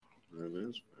It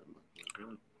is family.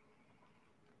 Good.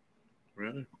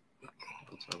 Ready?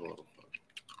 Let's have a little fun.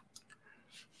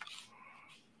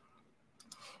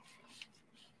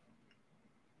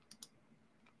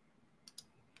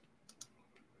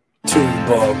 Two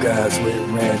ball guys with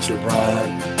Rancher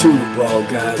Ron. Two ball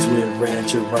guys with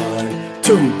Rancher Ron.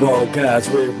 Two ball guys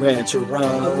with Rancher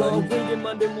Ron. Along bringing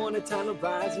Monday morning time to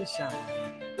rise and shine.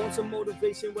 Want some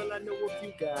motivation? Well, I know a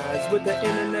few guys with the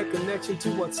internet connection.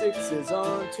 216 is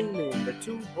on. Tune in. The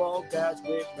Two Ball Guys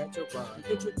with Rancher Ron.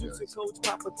 Introducing Coach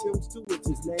Papa Tim Stewart's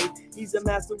his name. He's a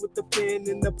master with the pen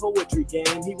in the poetry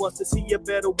game. He wants to see a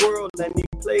better world and he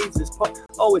plays his part.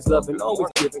 Always loving,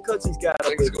 always giving, cause he's got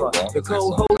a big heart. The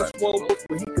co-host won't look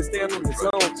where he can stand on his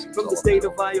own. From the state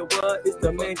of Iowa, it's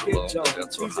the man Kid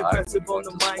Jones. He's impressive on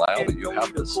the mic and you no have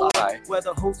need to to pour. sigh.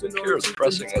 Whether hosting or Here's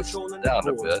pressing us down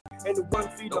a bit. and the one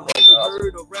feed the whole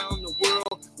herd around the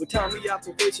world. With Tommy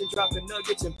operation, dropping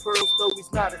nuggets and pearls. Though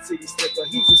he's not a city slicker,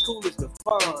 he's as cool as the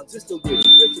Fonz. Just a witty,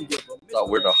 rich and giver. Thought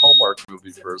we're in a Hallmark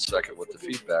movie for a second with the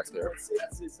feedback there.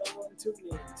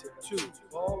 Two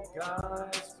Ball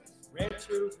Guys,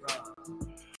 Rancher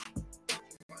Ron.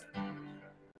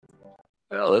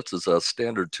 Well, this is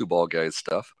standard Two Ball Guys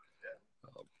stuff.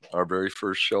 Our very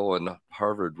first show in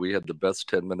Harvard, we had the best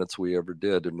 10 minutes we ever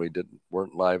did, and we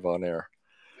weren't live on air.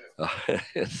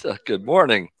 Good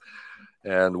morning,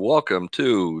 and welcome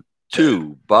to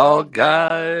Two Ball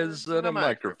Guys and a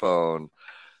Microphone.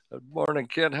 Good morning,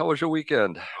 Ken. How was your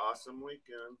weekend? Awesome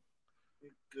weekend.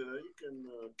 Good. You can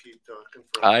keep talking.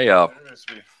 As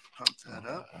we pump that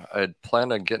up. I had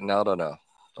planned on getting out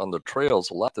on the trails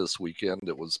a lot this weekend.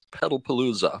 It was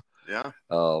Pedalpalooza. Yeah.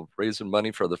 Raising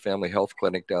money for the family health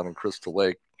clinic down in Crystal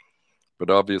Lake.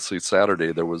 But obviously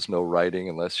Saturday there was no riding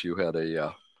unless you had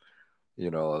a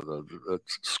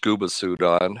scuba suit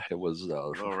on. It was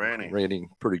raining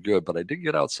pretty good, but I did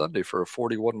get out Sunday for a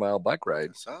 41-mile bike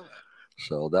ride. I saw that.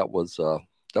 So that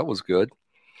was good.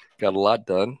 Got a lot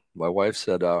done. My wife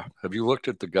said, have you looked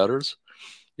at the gutters?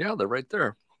 Yeah, they're right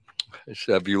there. I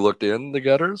said, have you looked in the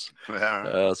gutters?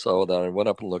 Yeah. So then I went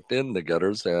up and looked in the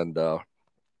gutters, and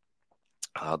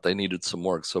they needed some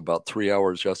work. So about 3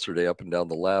 hours yesterday up and down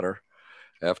the ladder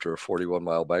after a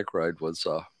 41-mile bike ride was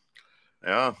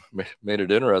made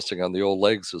it interesting on the old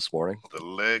legs this morning. The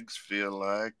legs feel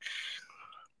like.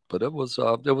 But it was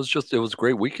a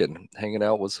great weekend hanging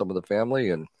out with some of the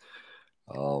family, and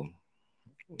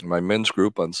my men's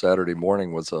group on Saturday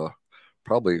morning was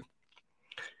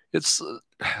it's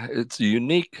a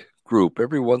unique group.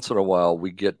 Every once in a while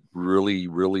we get really,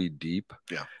 really deep.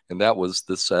 Yeah. And that was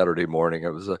this Saturday morning.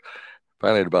 It was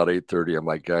finally at about 8:30. I'm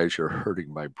like, guys, you're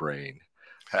hurting my brain.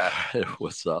 It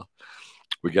was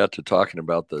we got to talking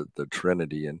about the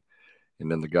Trinity and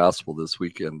in the gospel this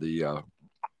weekend, the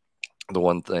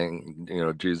one thing,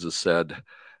 Jesus said,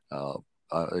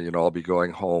 I'll be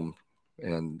going home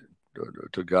and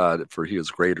to God, for he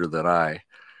is greater than I.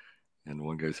 And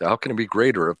one guy said, how can it be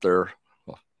greater if they're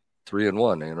 3 and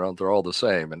 1? They're all the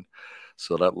same. And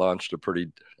so that launched a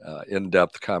pretty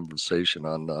in-depth conversation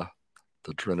on the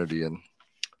Trinity, and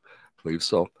I believe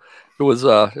so. It was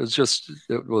a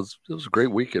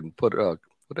great weekend. What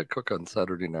did I cook on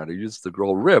Saturday night? I used the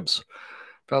grill ribs.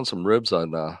 Found some ribs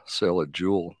on sale at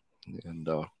Jewel, and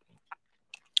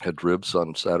had ribs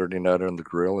on Saturday night on the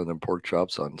grill, and then pork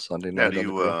chops on Sunday night.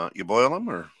 Now, do you boil them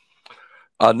or?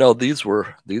 No, these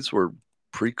were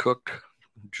pre-cooked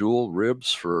Jewel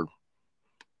ribs for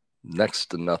next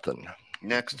to nothing.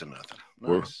 Next to nothing.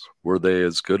 Nice. Were they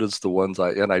as good as the ones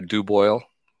I do boil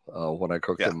when I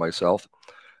cook them myself?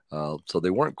 So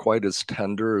they weren't quite as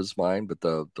tender as mine, but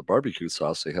the barbecue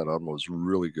sauce they had on was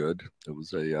really good. It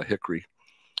was a hickory.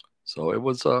 So it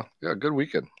was a good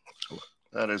weekend.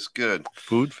 That is good.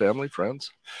 Food, family,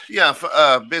 friends. Yeah,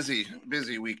 busy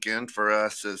weekend for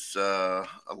us. Is a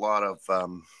lot of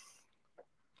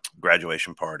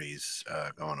graduation parties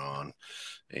going on,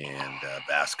 and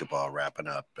basketball wrapping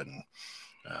up, and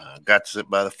got to sit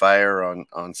by the fire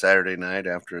on Saturday night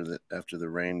after the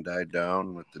rain died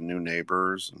down with the new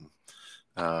neighbors,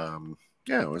 and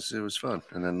it was fun.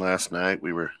 And then last night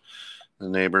the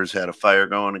neighbors had a fire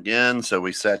going again, so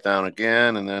we sat down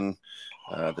again, and then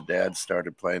the dad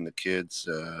started playing the kids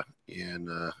in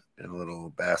a little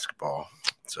basketball.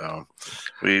 So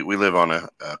we live on a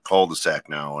cul-de-sac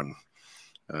now, and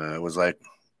it was like,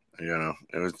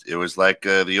 it was like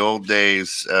the old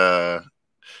days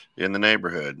in the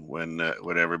neighborhood when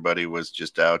everybody was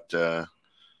just out,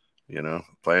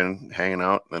 playing, hanging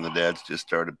out, and then the dads just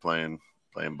started playing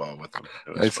ball with them.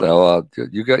 Nice. Now,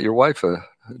 you got your wife a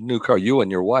new car. You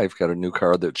and your wife got a new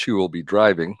car that she will be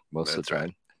driving most of the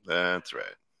time. That's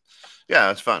right. Yeah,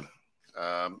 it's fun.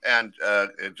 And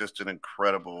just an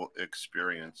incredible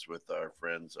experience with our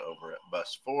friends over at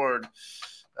Bus Ford.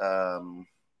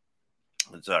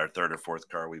 It's our third or fourth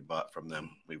car we bought from them.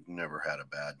 We've never had a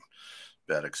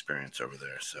bad experience over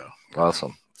there. So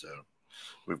awesome. So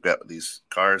we've got these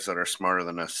cars that are smarter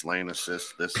than us, lane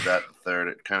assist, this, that, and third.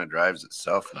 It kind of drives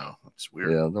itself now. It's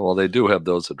weird. Yeah, well, they do have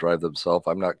those that drive themselves.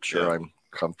 I'm not sure I'm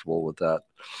comfortable with that.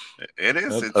 It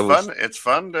is. It's fun. It's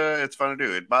fun to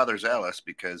do. It bothers Alice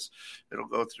because it'll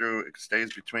go through. It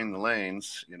stays between the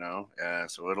lanes,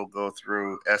 so it'll go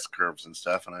through S curves and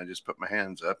stuff, and I just put my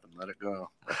hands up and let it go.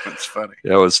 It's funny.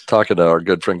 Yeah, I was talking to our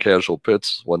good friend Casual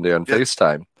Pitts one day on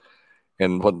FaceTime,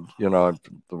 and when we're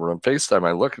on FaceTime,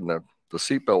 I look and the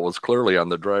seatbelt was clearly on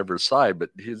the driver's side,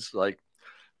 but he's like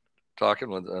talking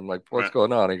with. I'm like, what's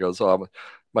going on? He goes, "Oh,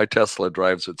 my Tesla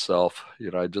drives itself.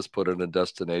 I just put it in a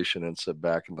destination and sit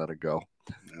back and let it go."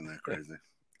 Isn't that crazy?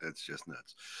 It's just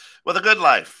nuts. Well, the good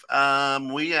life.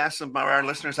 We asked some of our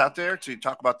listeners out there to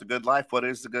talk about the good life. What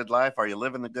is the good life? Are you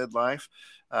living the good life?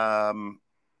 We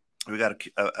got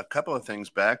a couple of things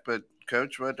back, but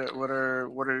Coach, what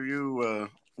are you?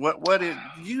 What did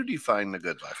you define the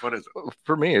good life? What is it?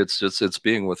 For me, it's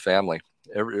being with family.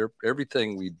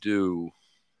 Everything we do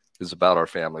is about our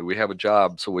family. We have a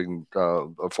job so we can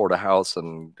afford a house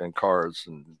and cars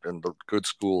and good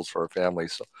schools for our family.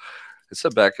 So I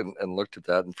sat back and looked at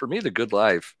that. And for me, the good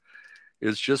life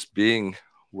is just being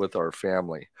with our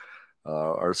family.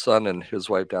 Our son and his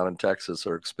wife down in Texas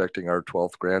are expecting our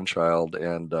 12th grandchild,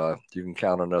 and you can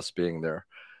count on us being there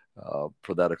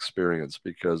for that experience,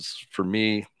 because for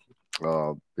me,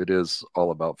 it is all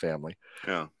about family.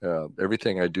 Yeah.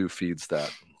 Everything I do feeds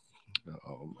that.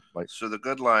 So the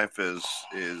good life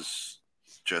is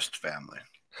just family.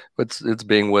 It's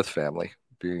being with family,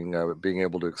 being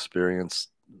able to experience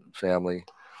family.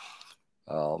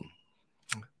 All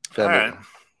right.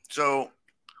 So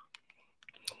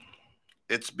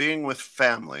it's being with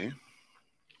family.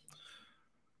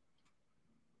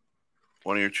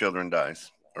 One of your children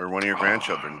dies, or one of your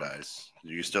grandchildren dies.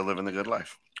 Do you still live in the good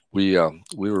life? We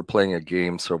were playing a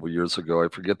game several years ago. I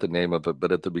forget the name of it,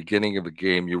 but at the beginning of a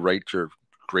game, you write your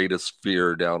greatest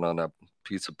fear down on a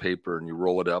piece of paper and you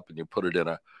roll it up and you put it in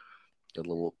a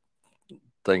little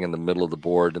thing in the middle of the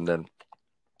board. And then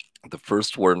the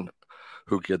first one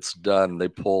who gets done, they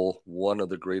pull one of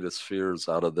the greatest fears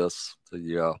out of the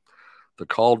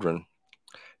cauldron.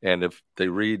 And if they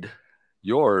read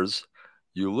yours,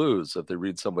 you lose. If they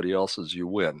read somebody else's, you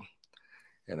win.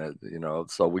 And,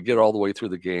 so we get all the way through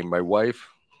the game. My wife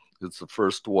is the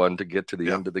first one to get to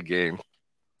the end of the game.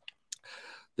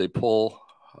 They pull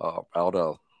out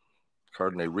a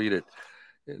card and they read it.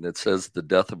 And it says the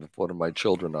death of one of my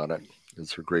children on it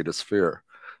is her greatest fear.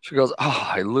 She goes, "Oh,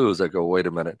 I lose." I go, "Wait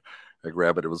a minute." I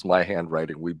grab it. It was my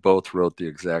handwriting. We both wrote the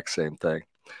exact same thing.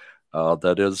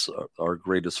 That is our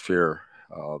greatest fear.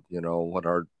 When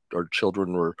our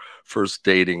children were first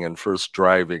dating and first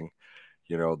driving,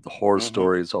 the horror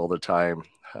stories all the time.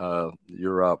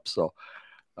 You're up. So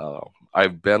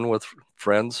I've been with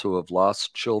friends who have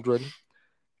lost children,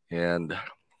 and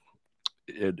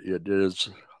it is,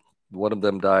 one of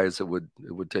them dies, it would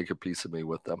take a piece of me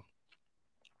with them.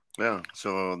 Yeah.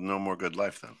 So no more good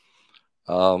life then.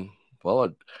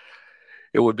 Well,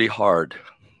 it would be hard.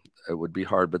 It would be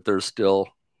hard, but there's still,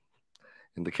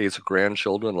 in the case of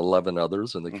grandchildren, 11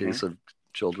 others. In the case of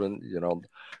children,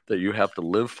 that you have to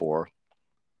live for.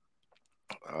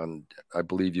 And I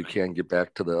believe you can get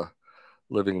back to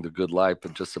living the good life,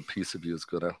 but just a piece of you is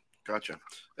gonna. Gotcha.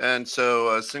 And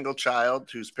so a single child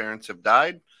whose parents have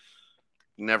died,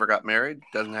 never got married,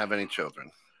 doesn't have any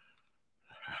children.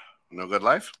 No good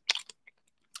life?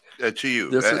 To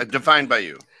you, defined by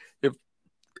you.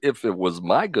 If it was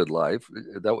my good life,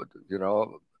 that would,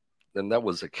 then that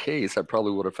was the case, I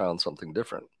probably would have found something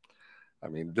different. I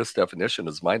mean, this definition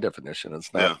is my definition.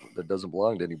 It's not, that doesn't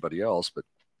belong to anybody else. But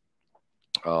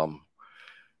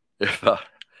if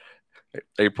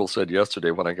April said yesterday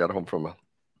when I got home from a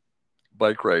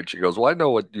bike ride, she goes, "Well, I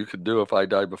know what you could do if I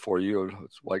die before you."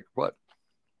 It's like, what?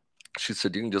 She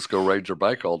said, "You can just go ride your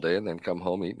bike all day and then come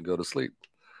home, eat, and go to sleep."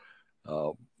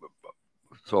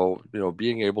 So,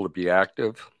 being able to be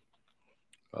active.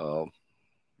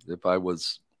 If I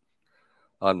was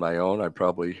on my own, I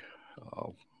probably,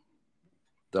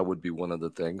 that would be one of the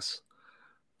things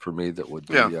for me that would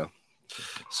be. Yeah.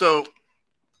 So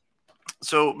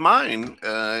mine,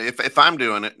 if I'm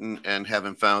doing it and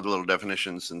haven't found little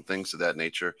definitions and things of that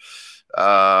nature,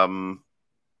 the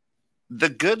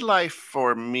good life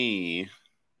for me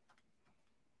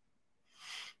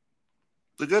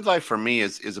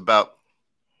is about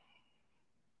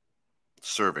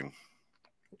serving.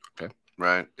 Okay.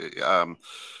 right?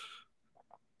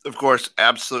 Of course,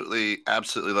 absolutely,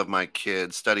 absolutely love my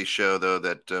kids. Studies show, though,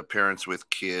 that parents with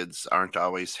kids aren't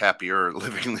always happier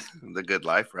living the good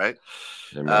life, right?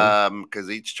 Amen. Because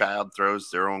each child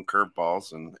throws their own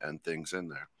curveballs and things in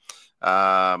there.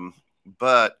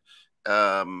 But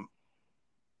um,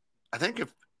 I think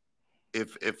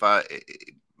if I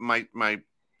my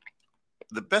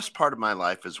the best part of my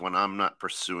life is when I'm not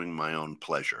pursuing my own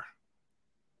pleasure,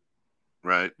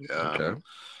 right? Okay.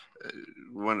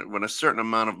 When a certain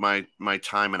amount of my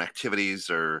time and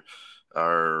activities are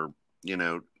you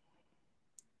know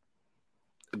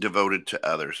devoted to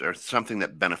others or something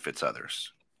that benefits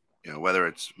others, whether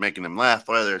it's making them laugh,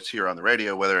 whether it's here on the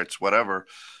radio, whether it's whatever.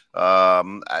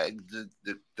 The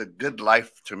good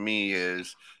life to me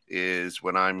is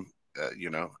when I'm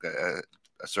a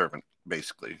servant,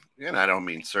 basically. And I don't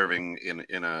mean serving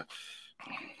in a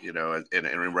in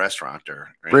a restaurant or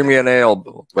Bring me anything an like that.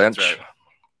 ale, That's bench. right.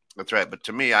 That's right. But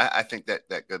to me, I think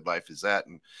that good life is that.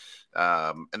 And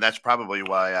that's probably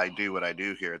why I do what I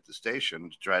do here at the station,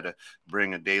 to try to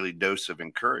bring a daily dose of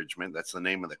encouragement. That's the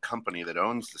name of the company that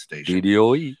owns the station.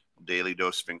 DDOE. Daily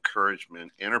Dose of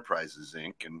Encouragement Enterprises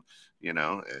Inc. And,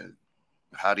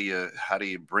 how do you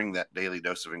bring that daily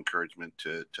dose of encouragement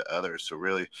to others? So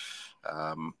really,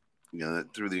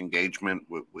 through the engagement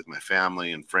with my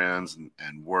family and friends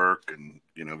and work and,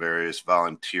 various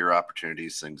volunteer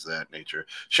opportunities, things of that nature.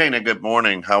 Shana, good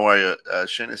morning. How are you?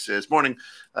 Shana says, morning.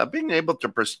 Being able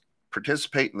to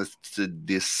participate in the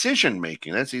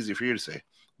decision-making, that's easy for you to say.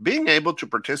 Being able to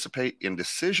participate in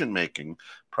decision-making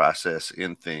process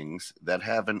in things that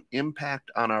have an impact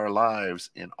on our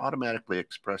lives and automatically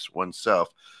express oneself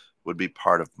would be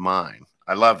part of mine.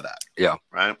 I love that. Yeah.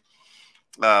 Right.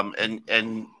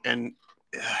 And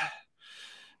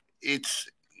it's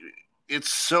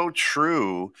so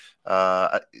true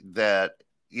that,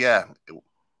 yeah,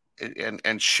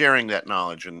 and sharing that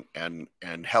knowledge and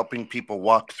helping people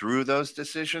walk through those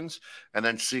decisions and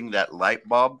then seeing that light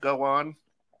bulb go on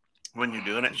when you're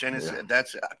doing it, Shane,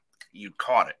 that's you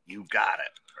caught it, you got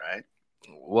it, right?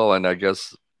 Well, and I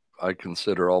guess I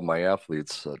consider all my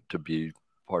athletes to be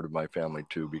part of my family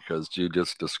too, because you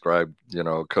just described,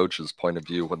 a coach's point of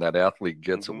view. When that athlete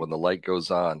gets it, when the light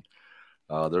goes on,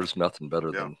 there's nothing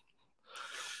better than.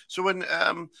 So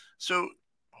so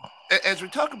as we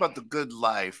talk about the good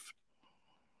life,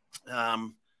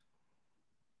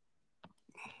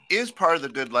 is part of the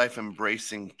good life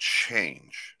embracing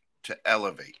change to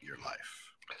elevate your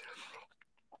life?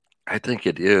 I think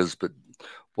it is, but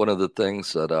one of the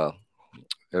things that I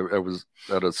was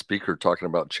at a speaker talking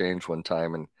about change one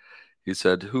time, and he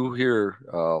said, "Who here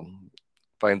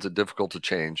finds it difficult to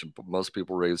change?" And most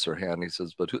people raise their hand. He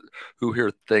says, "But who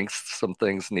here thinks some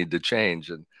things need to change?"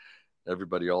 And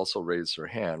everybody also raised their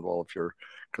hand. Well, if you're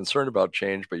concerned about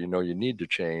change, but you need to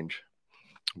change,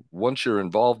 once you're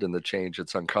involved in the change,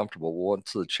 it's uncomfortable.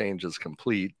 Once the change is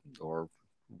complete or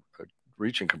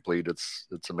reaching complete, it's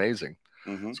amazing.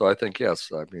 Mm-hmm. So I think,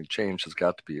 yes, change has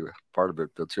got to be part of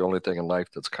it. That's the only thing in life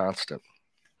that's constant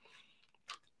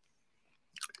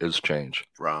is change.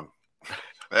 Wrong.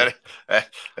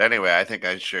 Anyway, I think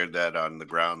I shared that on the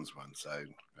grounds once. I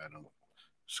don't.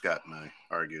 Scott and I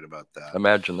argued about that.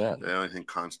 Imagine that. The only thing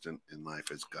constant in life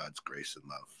is God's grace and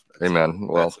love. That's Amen. It.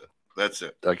 Well, that's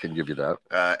it. I can give you that.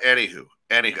 Anywho,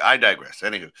 I digress.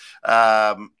 Anywho,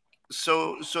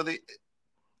 so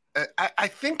I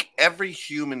think every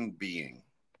human being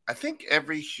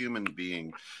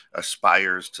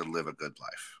aspires to live a good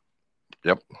life.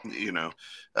 Yep.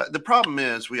 The problem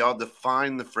is we all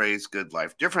define the phrase "good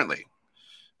life" differently.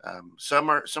 Some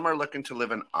are looking to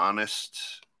live an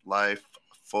honest life,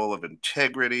 full of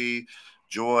integrity,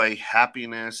 joy,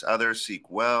 happiness. Others seek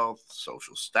wealth,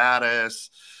 social status,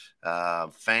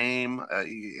 fame.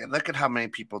 Look at how many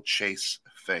people chase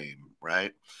fame,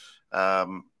 right?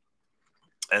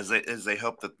 As they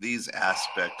hope that these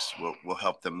aspects will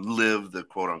help them live the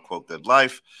quote unquote good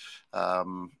life.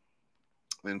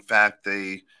 In fact,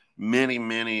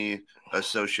 many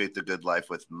associate the good life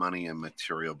with money and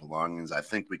material belongings. I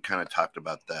think we kind of talked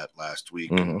about that last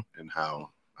week, mm-hmm. and how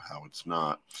it's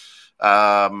not.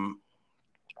 The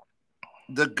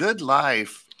good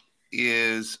life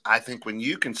is, I think, when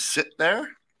you can sit there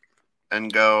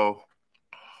and go,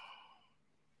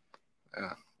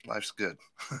 yeah, life's good,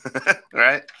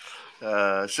 right?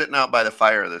 Sitting out by the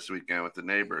fire this weekend with the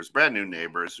neighbors, brand new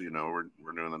neighbors. We're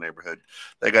new in the neighborhood.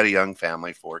 They got a young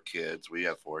family, 4 kids. We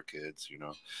have 4 kids.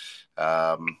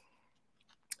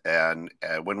 And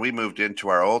when we moved into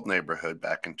our old neighborhood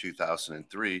back in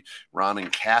 2003, Ron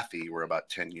and Kathy were about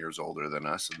 10 years older than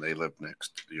us, and they lived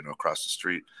next, across the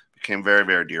street. Became very,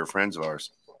 very dear friends of ours.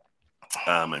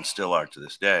 and still are to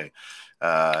this day.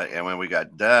 And when we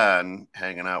got done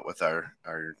hanging out with our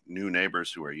new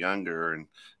neighbors who are younger and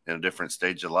in a different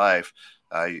stage of life,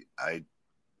 I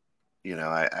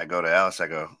go to Alice, I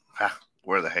go,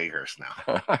 we're the Hayhursts now.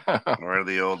 We're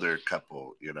the older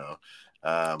couple,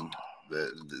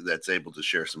 that's able to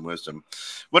share some wisdom.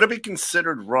 Would it be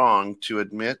considered wrong to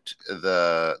admit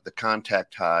the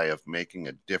contact high of making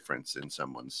a difference in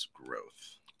someone's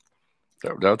growth?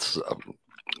 That's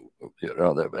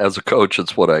as a coach,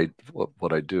 it's what I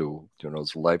do.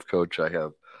 As a life coach, I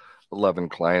have 11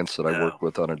 clients that I work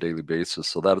with on a daily basis.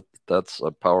 So that's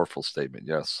a powerful statement.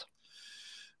 Yes.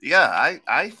 Yeah,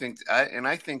 I think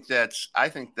that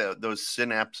those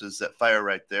synapses that fire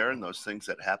right there and those things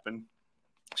that happen,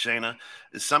 Shana,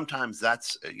 is sometimes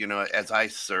that's, as I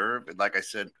serve, like I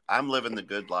said, I'm living the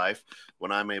good life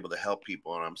when I'm able to help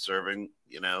people and I'm serving,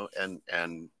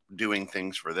 and doing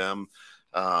things for them,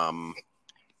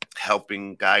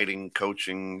 helping, guiding,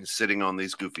 coaching, sitting on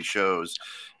these goofy shows.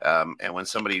 And when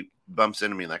somebody bumps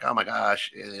into me like, oh my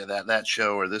gosh, that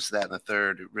show or this, that, and the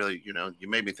third, really, you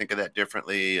made me think of that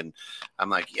differently. And I'm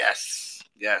like, yes,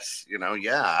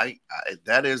 I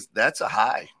that's a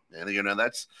high. And,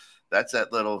 that's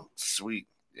that little sweet,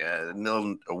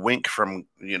 little wink from,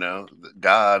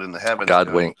 God in the heavens.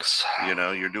 God winks.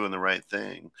 You're doing the right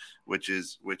thing, which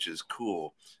is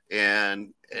cool.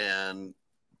 And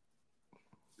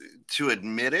to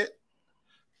admit it,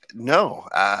 no.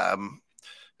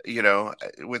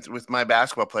 With my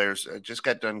basketball players, I just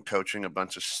got done coaching a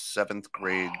bunch of 7th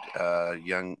grade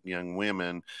young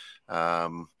women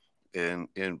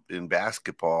in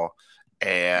basketball,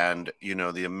 and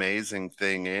the amazing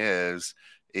thing is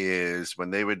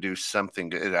when they would do something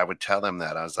good, I would tell them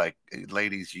that I was like,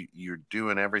 ladies, you're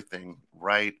doing everything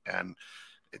right, and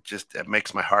it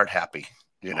makes my heart happy.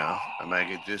 I'm like,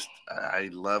 I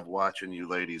love watching you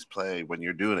ladies play when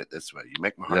you're doing it this way. You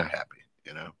make my heart happy.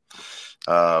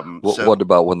 What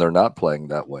about when they're not playing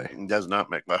that way? It does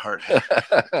not make my heart happy.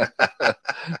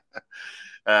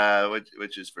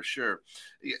 Which is for sure.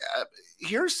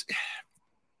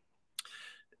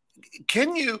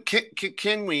 Can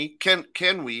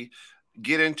we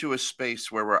get into a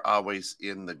space where we're always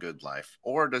in the good life,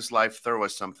 or does life throw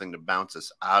us something to bounce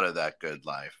us out of that good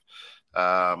life?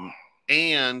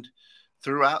 And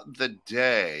throughout the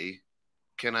day,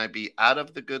 can I be out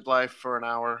of the good life for an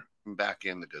hour and back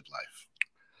in the good life?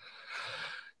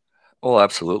 Oh,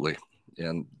 absolutely.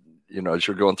 And, as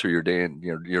you're going through your day and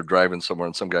you're driving somewhere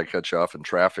and some guy cuts you off in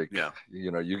traffic,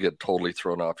 you get totally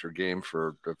thrown off your game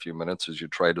for a few minutes as you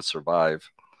try to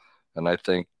survive. And I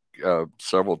think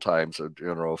several times, a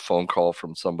phone call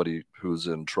from somebody who's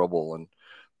in trouble and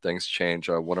things change.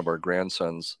 One of our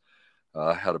grandsons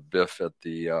had a biff at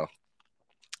the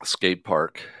skate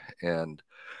park, and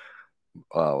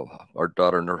our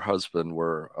daughter and her husband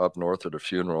were up north at a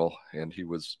funeral, and he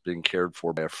was being cared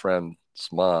for by a friend's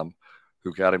mom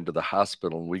who got him to the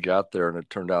hospital. And we got there, and it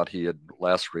turned out he had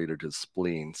lacerated his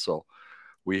spleen. So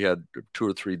we had 2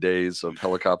 or 3 days of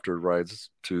helicopter rides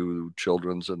to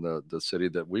Children's in the city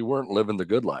that we weren't living the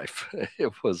good life.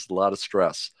 It was a lot of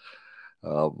stress.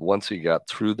 Once he got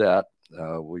through that,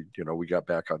 we got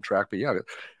back on track. But yeah,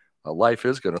 life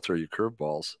is going to throw you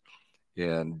curveballs,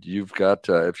 and you've got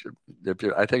I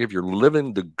think if you're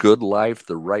living the good life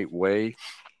the right way,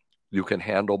 you can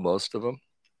handle most of them.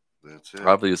 That's it.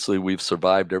 Obviously, we've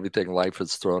survived everything life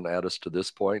has thrown at us to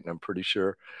this point, and I'm pretty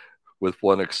sure, with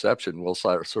one exception, we'll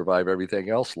survive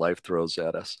everything else life throws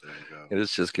at us. There you go. And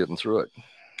it's just getting through it.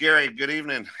 Gary, good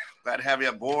evening. Glad to have you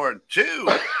aboard. 2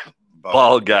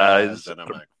 ball guys.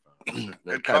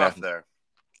 Good cough there.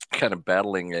 Kind of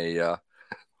battling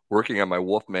working on my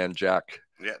Wolfman Jack.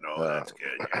 Yeah, no, that's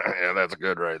good. Yeah, that's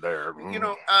good right there.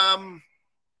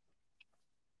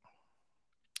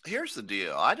 Here's the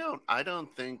deal. I don't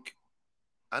think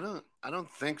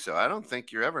so. I don't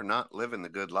think you're ever not living the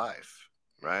good life,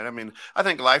 right? I mean, I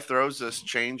think life throws us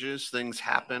changes, things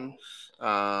happen,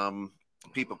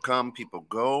 people come, people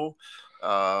go,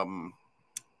 and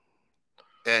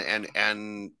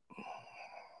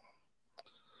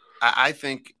I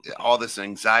think all this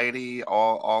anxiety,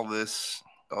 all these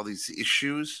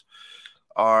issues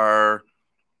are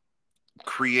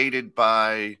created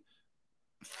by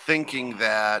thinking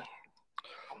that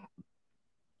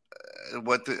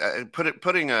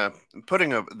putting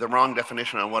the wrong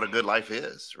definition on what a good life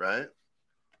is, right?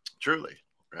 Truly,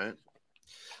 right?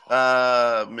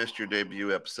 Missed your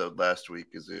debut episode last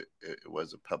week as it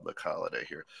was a public holiday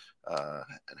here,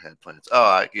 and had plans.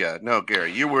 Oh, yeah, no,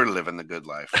 Gary, you were living the good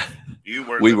life.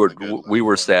 We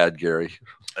were sad, Gary.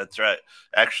 That's right.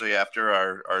 Actually, after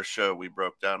our show, we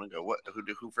broke down and go,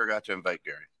 who forgot to invite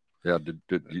Gary? Yeah, did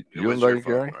you was your invite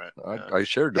phone, Gary? right? I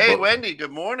shared the Hey, book. Wendy,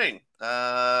 good morning.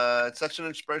 It's such an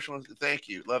inspirational. Thank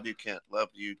you. Love you, Kent. Love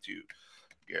you too,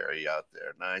 Gary, out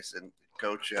there. Nice. And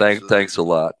Coach, Thanks a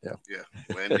lot. Yeah. Yeah,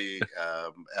 Wendy,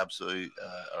 absolutely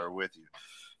are with you.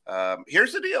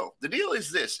 Here's the deal. The deal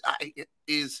is this: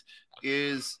 is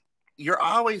you're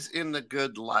always in the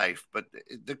good life, but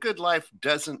the good life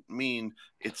doesn't mean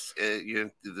it's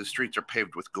the streets are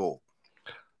paved with gold.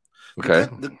 Okay.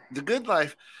 The good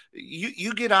life,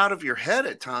 you get out of your head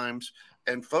at times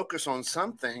and focus on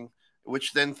something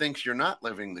which then thinks you're not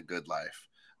living the good life.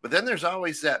 But then there's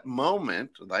always that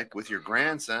moment, like with your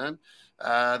grandson,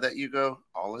 that you go,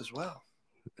 all is well.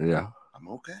 Yeah. I'm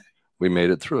okay. We made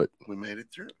it through it. We made it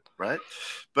through it, right?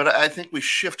 But I think we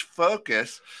shift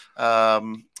focus,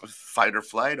 fight or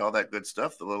flight, all that good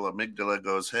stuff. The little amygdala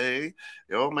goes, hey,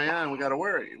 oh man, we got to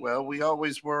worry. Well, we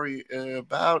always worry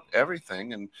about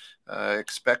everything and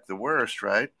expect the worst,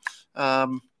 right?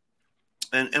 And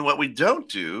what we don't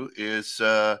do is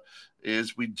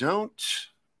we don't,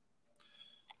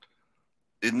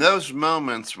 in those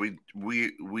moments,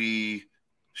 we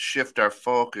shift our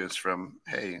focus from,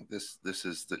 hey, this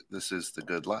is the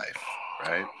good life,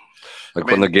 right? Like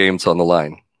when the game's on the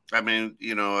line. I mean,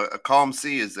 a calm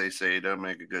sea, as they say, don't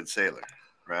make a good sailor,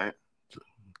 right?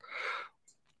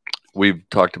 We've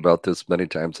talked about this many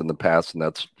times in the past, and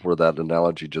that's where that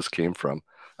analogy just came from.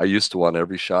 I used to want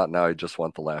every shot. Now I just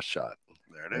want the last shot.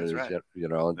 There it is, right?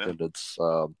 And it's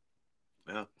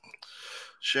yeah.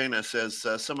 Shayna says,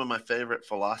 some of my favorite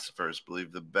philosophers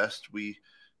believe the best we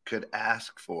could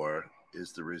ask for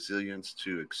is the resilience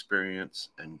to experience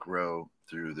and grow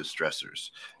through the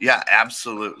stressors. Yeah,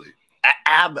 absolutely.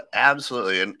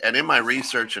 Absolutely. And in my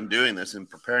research and doing this and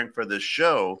preparing for this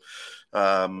show,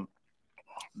 a lot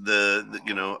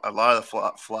of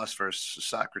the philosophers,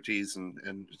 Socrates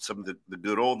and some of the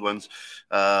good old ones,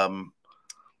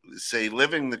 say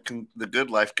living the good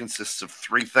life consists of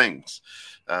three things.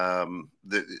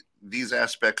 These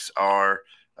aspects are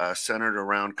centered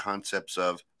around concepts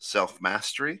of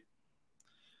self-mastery,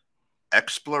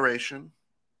 exploration,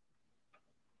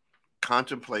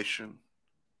 contemplation,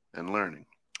 and learning.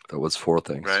 That was 4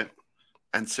 things. Right?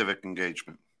 And civic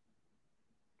engagement.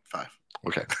 5.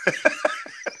 Okay.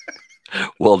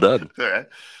 Well done. All right.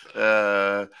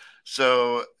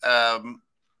 So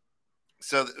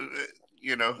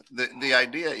the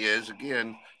idea is,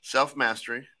 again,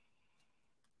 self-mastery,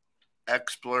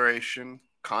 exploration,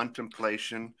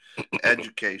 contemplation,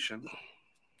 education,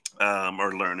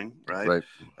 or learning, right?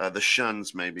 The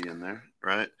shuns may be in there,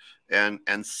 right?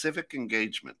 And civic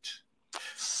engagement.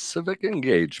 Civic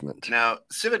engagement. Now,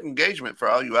 civic engagement, for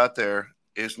all you out there,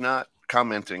 is not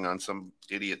commenting on some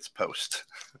idiot's post.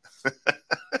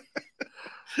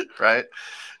 Right?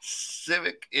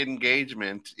 Civic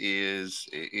engagement is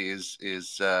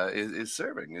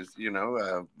serving, is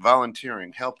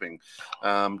volunteering, helping,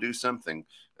 do something,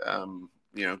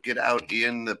 get out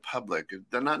in the public.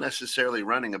 They're not necessarily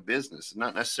running a business,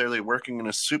 not necessarily working in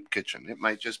a soup kitchen. It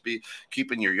might just be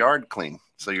keeping your yard clean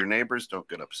so your neighbors don't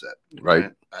get upset.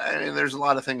 Right. I mean, there's a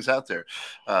lot of things out there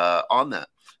on that.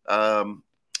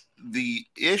 The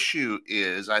issue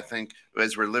is, I think,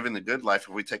 as we're living the good life, if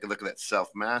we take a look at that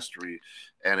self-mastery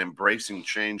and embracing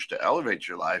change to elevate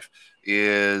your life,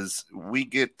 is we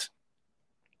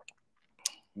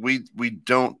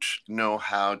don't know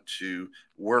how to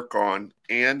work on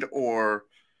and or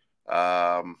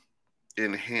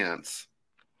enhance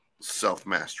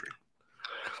self-mastery.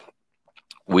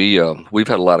 We've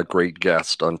had a lot of great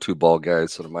guests on Two Ball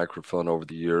Guys and a Microphone over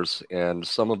the years, and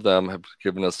some of them have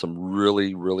given us some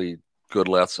really, really good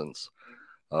lessons.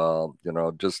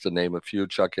 Just to name a few: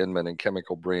 Chuck Inman and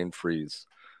Chemical Brain Freeze.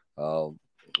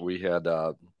 We had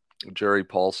Jerry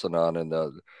Paulson on, and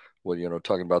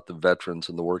talking about the veterans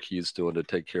and the work he's doing to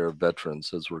take care of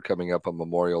veterans as we're coming up on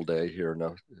Memorial Day here in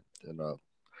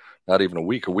not even a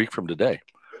week from today.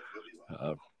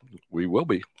 We will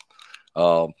be.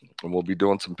 And we'll be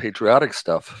doing some patriotic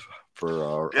stuff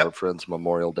for our friends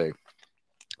Memorial Day.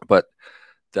 But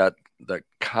that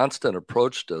constant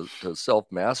approach to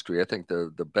self-mastery, I think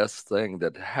the best thing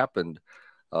that happened,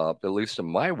 at least in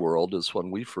my world, is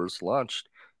when we first launched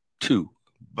Two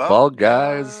Ball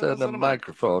Guys and a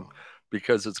Microphone,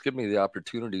 because it's given me the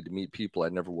opportunity to meet people I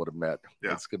never would have met.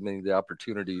 Yeah. It's given me the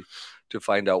opportunity to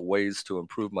find out ways to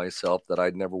improve myself that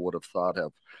I never would have thought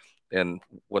of. And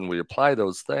when we apply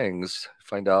those things,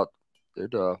 find out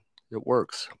it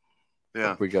works.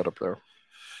 Yeah, we got up there.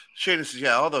 Shana says,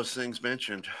 all those things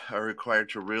mentioned are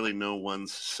required to really know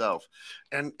one's self.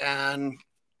 And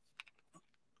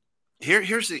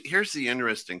Here's the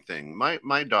interesting thing.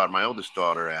 My daughter, my oldest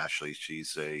daughter, Ashley,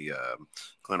 she's a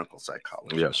clinical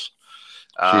psychologist.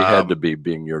 Yes, she had to be,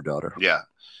 being your daughter. Yeah,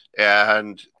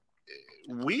 and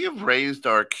we have raised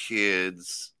our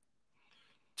kids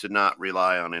to not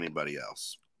rely on anybody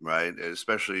else, right?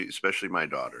 Especially my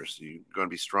daughters. You're going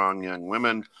to be strong young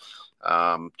women.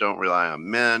 Don't rely on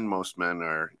men. Most men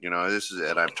are,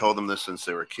 and I've told them this since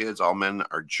they were kids. All men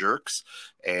are jerks,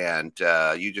 and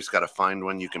you just got to find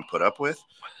one you can put up with,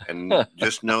 and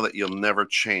just know that you'll never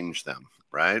change them,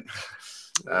 right?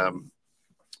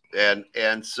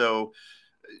 And so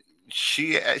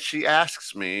she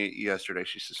asks me yesterday.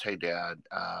 She says, "Hey, Dad,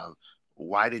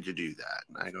 why did you do that?"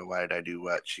 And I go, "Why did I do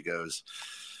what?" She goes,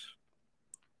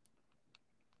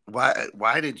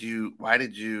 why did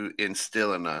you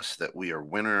instill in us that we are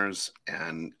winners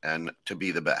and to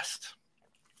be the best?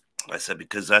 I said,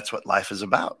 because that's what life is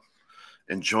about.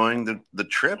 Enjoying the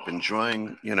trip,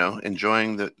 enjoying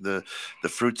the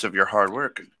fruits of your hard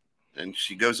work. And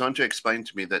she goes on to explain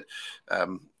to me that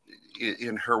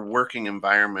in her working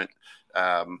environment,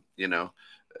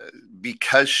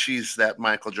 because she's that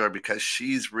Michael Jordan, because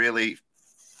she's really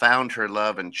found her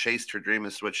love and chased her dream.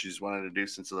 This is what she's wanted to do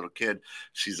since a little kid.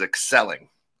 She's excelling.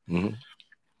 Mm-hmm.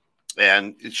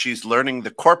 And she's learning the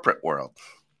corporate world,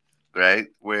 right?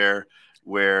 Where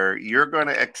you're going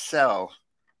to excel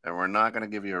and we're not going to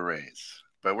give you a raise,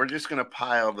 but we're just going to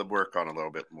pile the work on a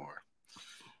little bit more.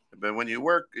 But when you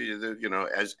work,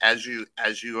 as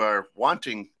you are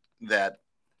wanting that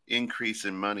increase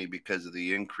in money because of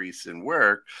the increase in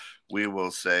work, we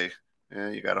will say,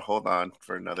 you got to hold on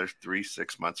for another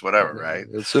 3-6 months, whatever, right?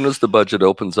 As soon as the budget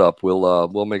opens up,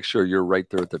 we'll make sure you're right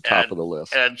there at the top of the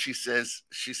list. And she says,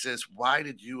 why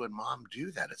did you and Mom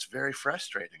do that? It's very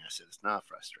frustrating. I said, it's not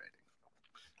frustrating.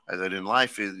 I said, in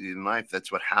life,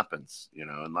 that's what happens.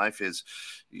 In life is,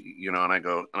 and I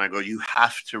go, you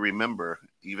have to remember,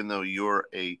 even though you're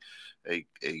a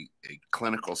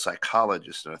clinical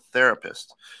psychologist and a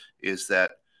therapist, is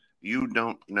that you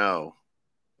don't know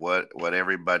what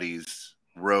everybody's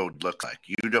road looks like.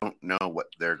 You don't know what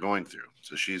they're going through.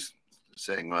 So she's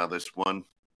saying, well, this one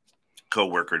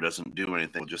coworker doesn't do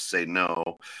anything. We'll just say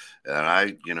no. And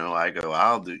I go,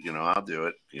 I'll do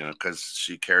it, because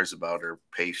she cares about her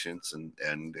patients and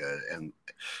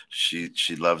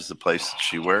she loves the place that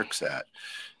she works at.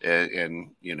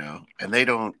 And they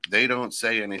don't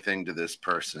say anything to this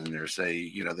person or say,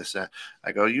 this,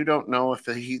 I go, you don't know if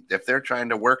they're trying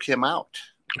to work him out.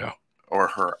 Yeah. Or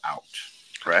her out,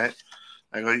 right?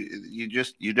 I go,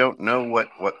 you don't know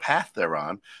what path they're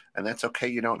on, and that's okay.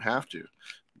 You don't have to.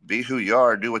 Be who you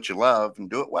are, do what you love, and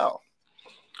do it well,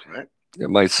 right? Yeah,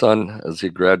 my son, as he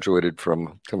graduated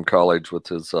from college with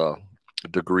his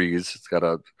degrees, he's got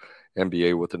an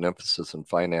MBA with an emphasis in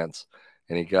finance,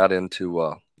 and he got into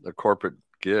a corporate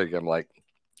gig. I'm like,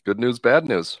 good news, bad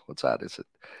news. What's that? Is it,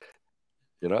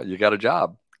 you got a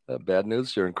job. Bad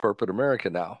news, you're in corporate America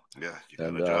now. Yeah, you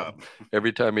got a job.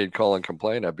 Every time he'd call and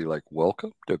complain, I'd be like,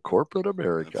 welcome to corporate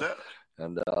America. That's it.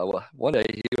 And one day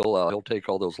he'll take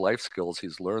all those life skills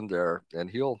he's learned there, and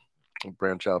he'll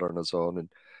branch out on his own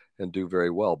and do very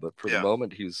well. But for the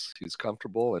moment, he's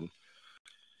comfortable. And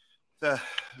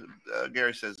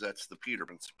Gary says that's the Peter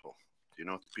principle. Do you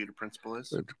know what the Peter principle is?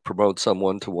 To promote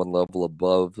someone to one level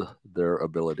above their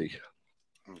ability.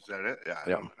 Is that it?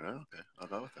 Yeah. Okay, I'll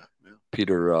go with that. Yeah.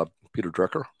 Peter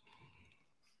Drucker,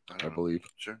 I believe.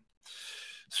 Sure.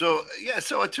 So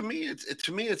to me,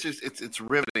 it's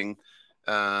riveting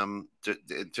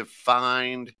to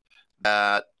find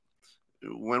that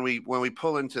when we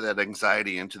pull into that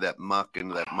anxiety, into that muck,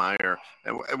 into that mire,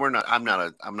 and I'm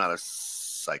not a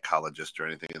psychologist or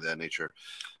anything of that nature.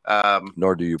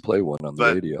 Nor do you play one on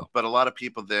the radio. But a lot of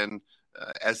people then,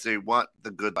 as they want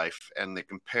the good life and they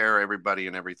compare everybody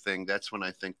and everything, that's when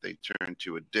I think they turn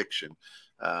to addiction.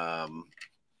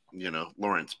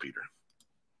 Lawrence Peter.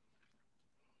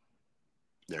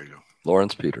 There you go.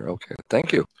 Lawrence Peter. Okay.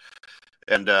 Thank you.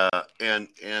 And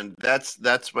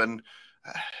that's when,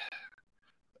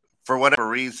 for whatever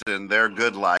reason, their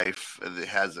good life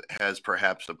has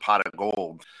perhaps a pot of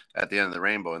gold at the end of the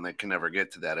rainbow, and they can never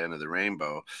get to that end of the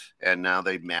rainbow. And now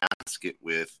they mask it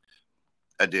with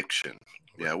addiction.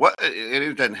 Yeah.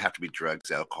 It doesn't have to be drugs,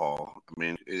 alcohol. I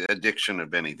mean, addiction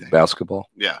of anything. Basketball.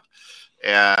 Yeah.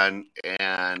 And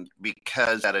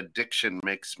because that addiction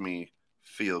makes me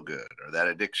feel good, or that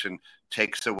addiction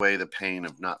takes away the pain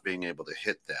of not being able to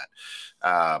hit that.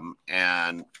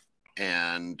 And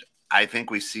I think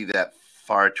we see that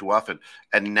far too often.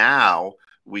 And now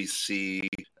we see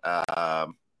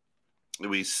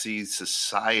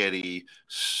society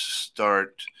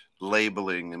start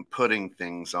labeling and putting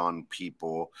things on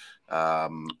people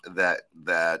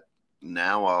that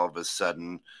now all of a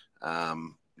sudden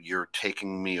you're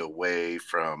taking me away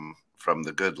from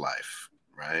the good life,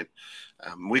 right?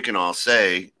 We can all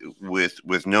say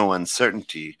with no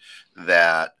uncertainty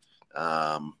that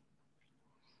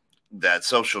that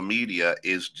social media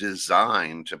is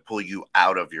designed to pull you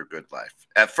out of your good life.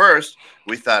 At first,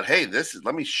 we thought, hey,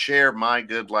 let me share my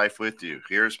good life with you.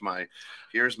 Here's my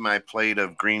plate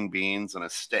of green beans and a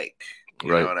steak.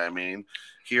 You know what I mean?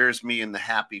 Here's me and the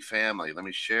happy family. Let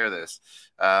me share this.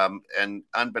 And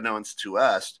unbeknownst to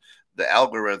us, the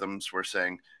algorithms were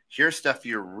saying, here's stuff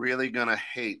you're really going to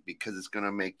hate because it's going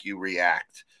to make you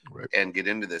react and get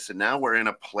into this. And now we're in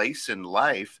a place in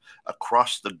life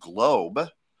across the globe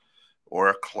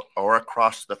or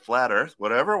across the flat earth,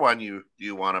 whatever one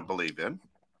you want to believe in,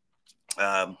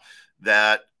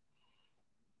 that,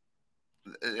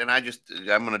 and I'm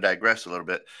going to digress a little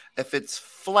bit. If it's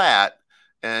flat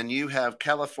and you have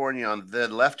California on the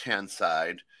left-hand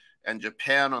side and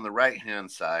Japan on the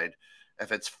right-hand side,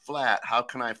 if it's flat, how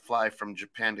can I fly from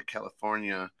Japan to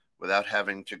California without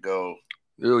having to go?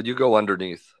 You go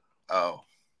underneath. Oh,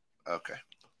 okay.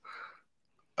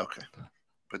 Okay.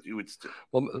 But you would still.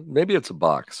 Well, maybe it's a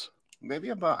box. Maybe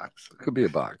a box. It could be a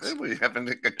box. We haven't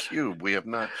a cube. We have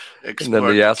not explored. And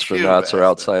then the astronauts are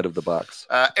outside of the box.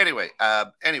 Anyway,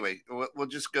 we'll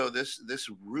just go. This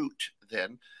route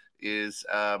then is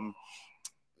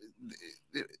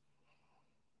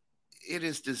it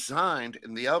is designed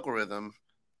in the algorithm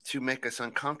to make us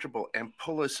uncomfortable and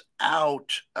pull us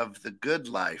out of the good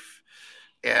life,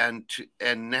 and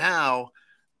now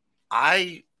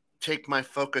I take my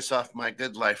focus off my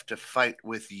good life to fight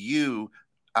with you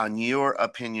on your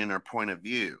opinion or point of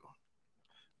view,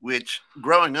 which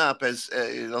growing up as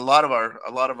a lot of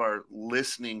our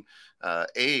listening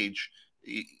age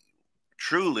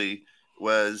truly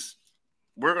was,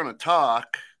 we're going to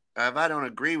talk. If I don't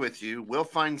agree with you, we'll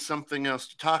find something else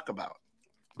to talk about.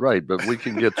 Right. But we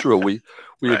can get through it.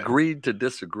 We agreed to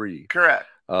disagree. Correct.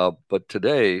 But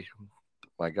today,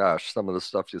 my gosh, some of the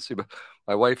stuff you see, but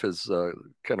my wife is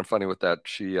kind of funny with that.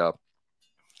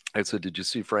 I said, did you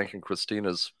see Frank and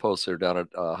Christina's post there down at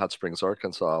Hot Springs,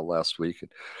 Arkansas last week?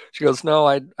 And she goes, no,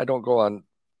 I don't go on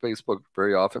Facebook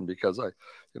very often because I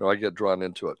get drawn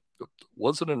into it.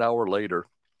 Wasn't an hour later,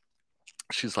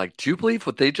 she's like, do you believe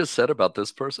what they just said about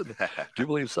this person? Do you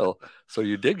believe so? So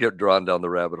you did get drawn down the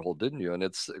rabbit hole, didn't you? And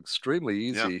it's extremely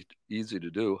easy to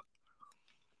do.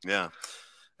 Yeah.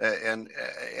 And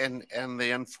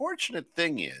the unfortunate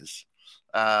thing is,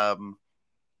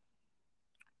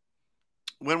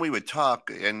 when we would talk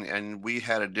and we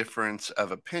had a difference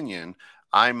of opinion,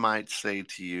 I might say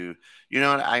to you, you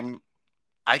know what,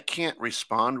 I can't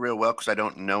respond real well because I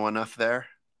don't know enough there.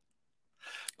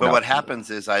 But what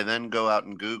happens is I then go out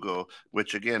and Google,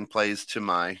 which again plays to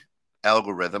my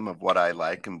algorithm of what I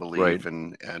like and believe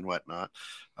and whatnot,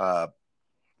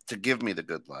 to give me the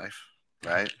good life,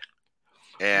 right?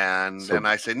 And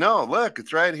I say, no, look,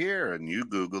 it's right here. And you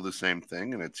Google the same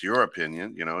thing, and it's your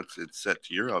opinion. It's set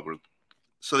to your algorithm.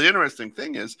 So the interesting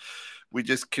thing is we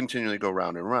just continually go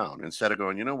round and round instead of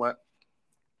going, you know what?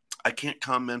 I can't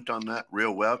comment on that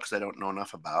real well because I don't know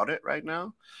enough about it right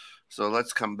now. So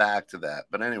let's come back to that.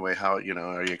 But anyway, are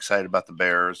you excited about the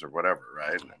Bears or whatever,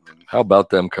 right? How about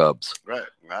them Cubs? Right.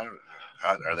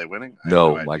 Are they winning?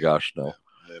 No, my gosh, no.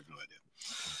 I have no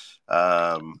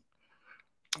idea.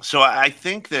 So I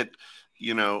think that,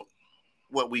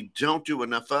 what we don't do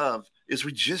enough of is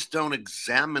we just don't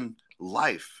examine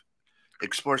life,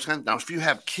 explore. Now, if you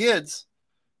have kids,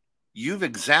 you've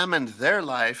examined their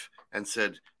life and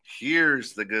said,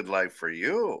 here's the good life for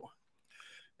you.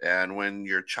 And when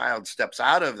your child steps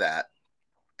out of that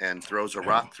and throws a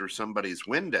rock through somebody's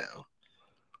window,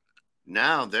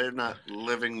 now they're not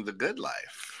living the good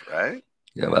life, right?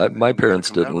 Yeah, my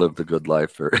parents didn't live the good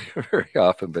life very, very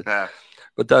often,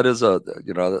 but that is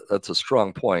that's a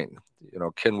strong point.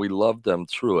 Can we love them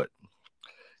through it?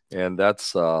 And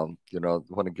that's, when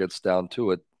it gets down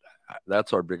to it,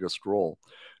 that's our biggest role.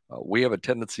 We have a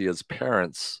tendency as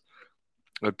parents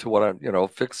to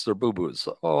fix their boo-boos.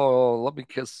 Oh, let me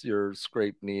kiss your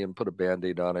scraped knee and put a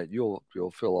Band-Aid on it. You'll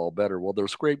feel all better. Well, their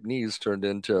scraped knees turned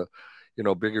into,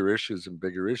 bigger issues and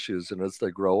bigger issues. And as they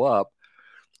grow up,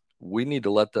 we need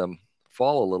to let them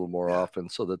fall a little more often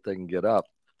so that they can get up.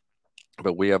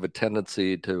 But we have a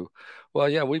tendency to, well,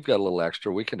 yeah, we've got a little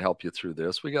extra. We can help you through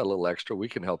this. We got a little extra. We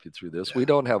can help you through this. Yeah. We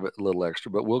don't have a little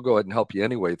extra, but we'll go ahead and help you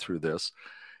anyway through this.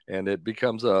 And it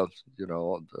becomes an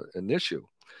issue.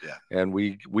 Yeah. And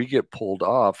we get pulled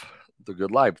off the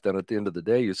good life. Then at the end of the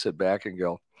day, you sit back and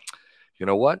go, you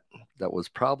know what? That was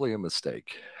probably a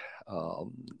mistake.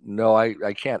 no,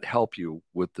 I can't help you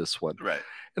with this one. Right.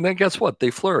 And then guess what?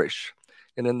 They flourish.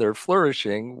 And in their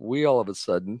flourishing, we all of a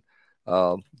sudden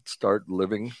start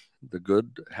living the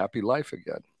good, happy life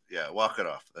again. Yeah, walk it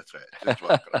off. That's right. Just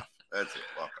walk it off. That's it.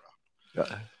 Walk it off.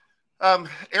 Yeah.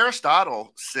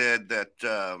 Aristotle said that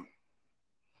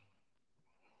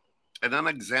an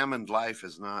unexamined life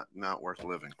is not worth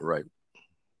living. Right.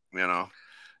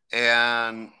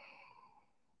 And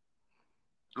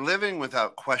living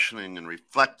without questioning and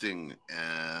reflecting,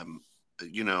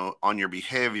 on your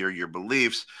behavior, your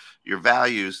beliefs, your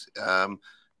values,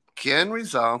 can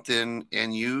result in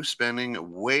you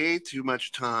spending way too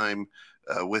much time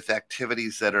with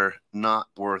activities that are not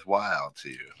worthwhile to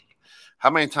you. How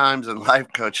many times in life,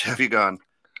 Coach, have you gone,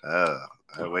 I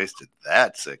wasted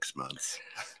that 6 months?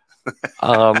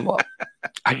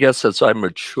 I guess as I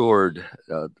matured,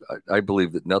 I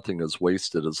believe that nothing is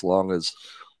wasted as long as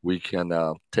we can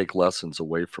take lessons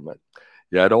away from it.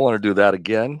 Yeah, I don't want to do that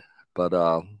again, but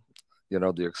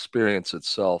the experience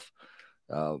itself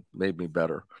made me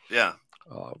better. Yeah.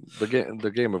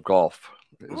 The game of golf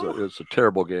is a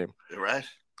terrible game. You're right.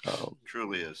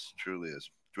 Truly is.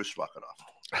 Just walk it off.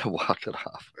 Walk it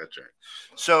off. That's right.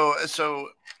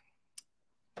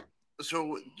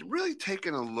 So really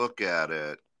taking a look at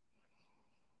it,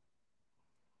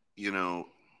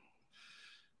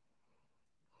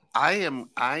 I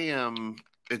am.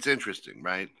 It's interesting,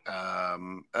 right? A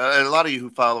lot of you who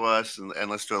follow us and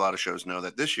listen to a lot of shows know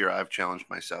that this year I've challenged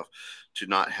myself to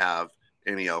not have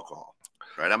any alcohol.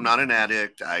 Right? I'm not an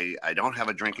addict. I don't have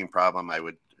a drinking problem. I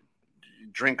would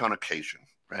drink on occasion.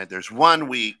 Right? There's 1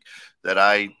 week that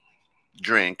I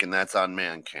drink, and that's on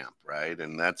Man Camp, right?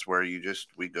 And that's where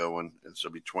we go, and so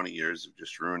it'll be 20 years of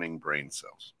just ruining brain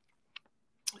cells.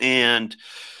 And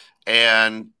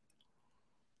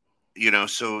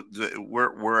so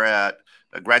we're at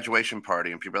a graduation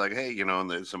party, and people are like, hey,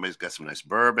 and somebody's got some nice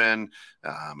bourbon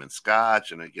and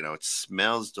scotch, and it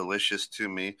smells delicious to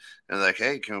me. And they're like,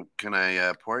 hey, can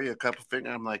I pour you a cup of finger?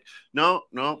 I'm like, no,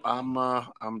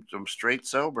 I'm straight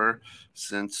sober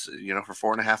since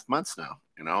for 4.5 months now,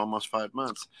 almost 5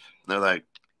 months. And they're like,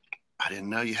 I didn't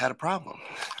know you had a problem.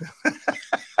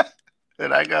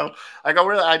 And I go,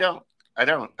 really? I don't.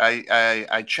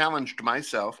 I challenged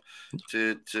myself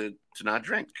to not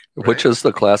drink, right? Which is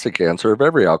the classic answer of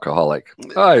every alcoholic.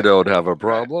 I don't have a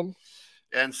problem.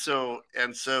 Right. And so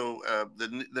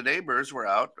the neighbors were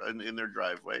out in their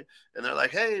driveway, and they're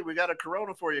like, hey, we got a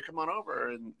Corona for you. Come on over.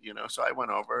 And, so I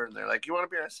went over, and they're like, you want a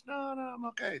beer? I said, no, I'm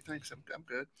okay. Thanks. I'm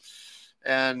good.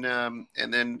 And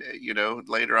then,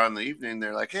 later on in the evening,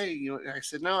 they're like, hey, I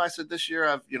said, no, this year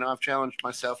I've challenged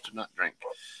myself to not drink.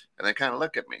 And they kind of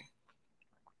look at me.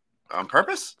 On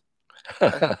purpose?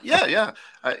 Yeah.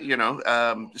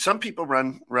 Some people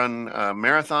run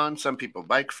marathons. Some people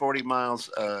bike 40 miles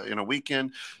in a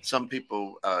weekend. Some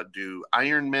people do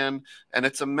Ironman, and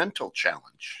it's a mental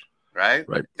challenge, right?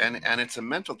 Right. And it's a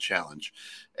mental challenge.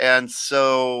 And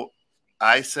so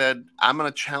I said, I'm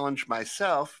going to challenge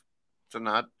myself to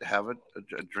not have a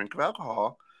drink of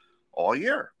alcohol all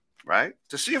year, right?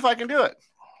 To see if I can do it.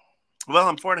 Well,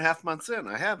 I'm 4.5 months in.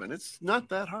 I haven't. It's not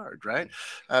that hard, right?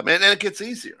 And it gets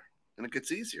easier.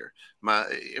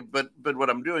 But what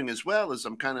I'm doing as well is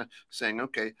I'm kind of saying,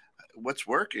 okay, what's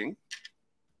working,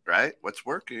 right? What's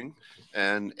working,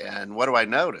 and what do I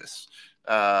notice?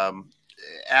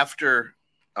 After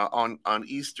on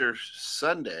Easter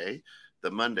Sunday,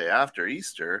 the Monday after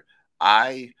Easter,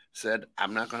 I said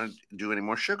I'm not going to do any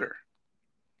more sugar.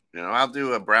 I'll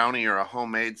do a brownie or a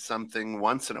homemade something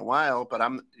once in a while, but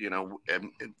I'm,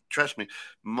 and trust me,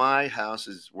 my house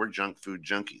we're junk food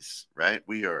junkies, right?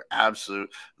 We are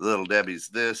absolute Little Debbie's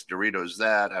this, Doritos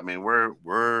that. I mean,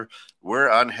 we're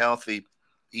unhealthy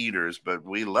eaters, but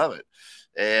we love it.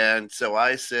 And so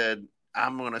I said,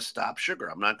 I'm going to stop sugar.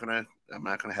 I'm not going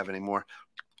to have any more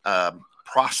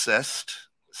processed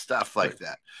stuff like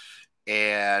that.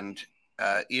 And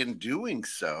in doing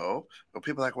so,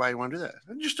 people are like, why do you want to do that?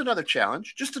 Just another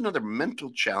challenge, just another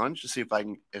mental challenge to see if I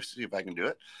can do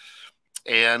it.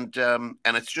 And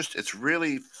it's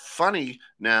really funny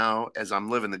now as I'm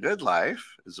living the good life,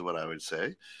 is what I would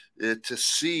say, to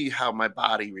see how my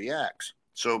body reacts.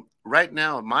 So right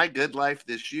now, my good life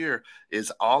this year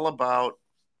is all about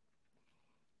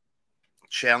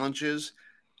challenges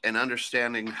and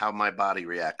understanding how my body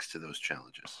reacts to those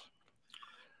challenges.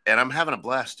 And I'm having a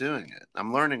blast doing it.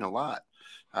 I'm learning a lot.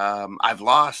 I've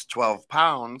lost 12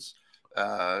 pounds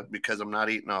because I'm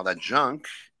not eating all that junk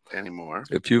anymore.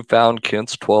 If you found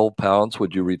Kent's 12 pounds,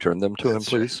 would you return them to him,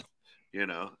 please?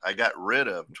 Right. I got rid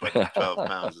of 12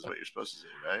 pounds is what you're supposed to do,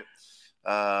 right?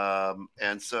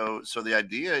 And so the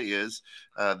idea is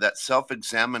that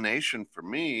self-examination for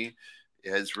me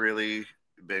has really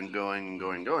been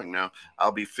going. Now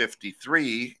I'll be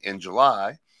 53 in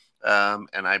July,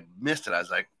 and I missed it. I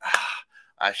was like,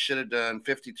 I should have done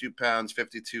 52 pounds,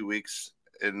 52 weeks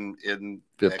in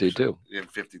 52. In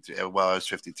 52. Well, I was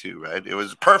 52, right? It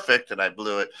was perfect, and I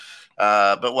blew it.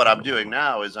 But what I'm doing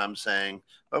now is I'm saying,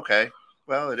 okay,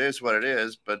 well, it is what it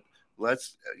is, but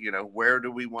let's, where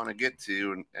do we want to get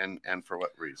to, and for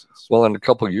what reasons? Well, in a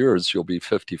couple of years, you'll be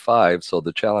 55. So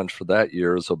the challenge for that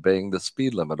year is obeying the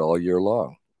speed limit all year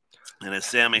long. And as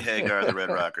Sammy Hagar, the Red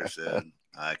Rocker, said,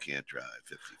 I can't drive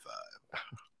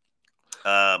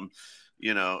 55.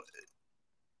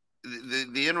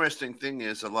 The interesting thing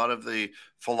is a lot of the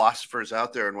philosophers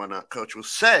out there and whatnot, Coach, will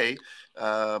say,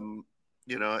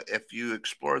 if you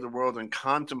explore the world and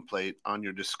contemplate on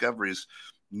your discoveries,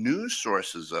 new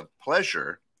sources of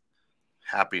pleasure,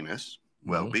 happiness,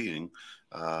 well-being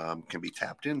can be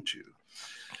tapped into.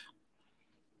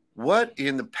 What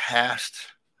in the past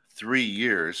 3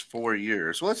 years, 4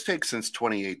 years, well, let's take since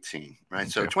 2018, right? Okay.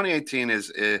 So 2018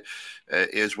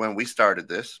 is when we started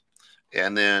this,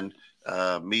 and then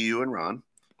me, you, and Ron,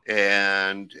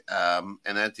 and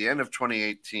at the end of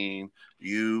 2018,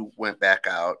 you went back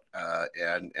out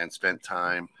and spent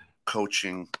time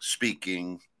coaching,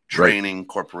 speaking, training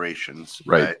corporations,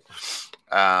 right?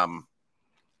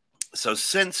 So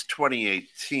since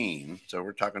 2018, so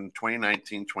we're talking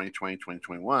 2019, 2020,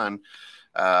 2021,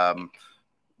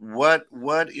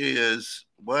 what is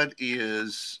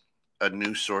a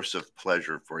new source of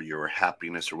pleasure for your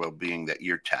happiness or well-being that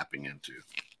you're tapping into?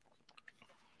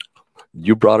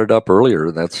 You brought it up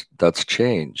earlier. That's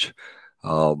change.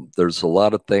 There's a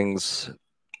lot of things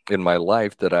in my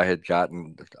life that I had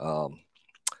gotten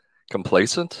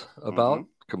complacent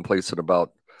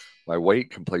about my weight,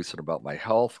 complacent about my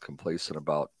health, complacent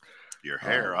about your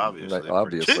hair, obviously.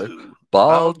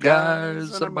 Bald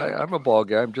guys. I'm a bald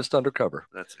guy. I'm just undercover.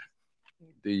 That's it.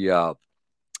 The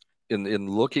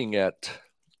in looking at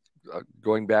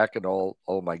going back at all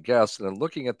my guests and then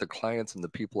looking at the clients and the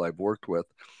people I've worked with,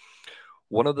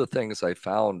 one of the things I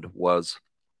found was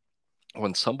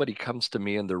when somebody comes to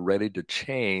me and they're ready to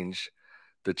change,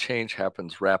 the change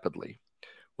happens rapidly.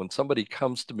 When somebody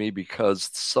comes to me because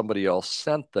somebody else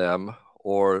sent them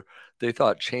or they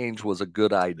thought change was a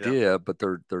good idea, but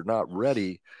they're not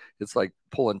ready, it's like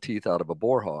pulling teeth out of a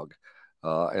boar hog.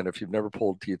 And if you've never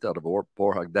pulled teeth out of a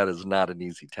boar hog, that is not an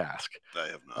easy task. I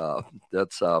have not.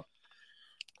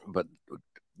 But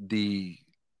the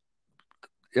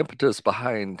impetus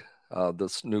behind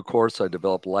this new course I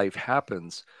developed, Life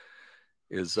Happens,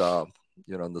 is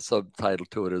and the subtitle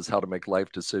to it is How to Make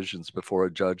Life Decisions Before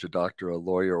a Judge, a Doctor, a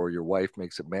Lawyer, or Your Wife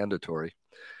Makes It Mandatory,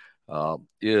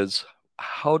 is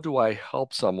how do I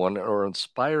help someone or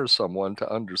inspire someone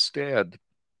to understand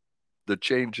the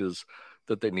changes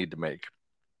that they need to make?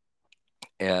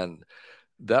 And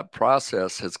that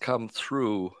process has come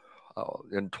through.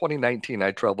 In 2019,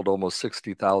 I traveled almost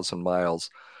 60,000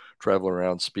 miles, traveling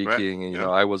around speaking. Right. And,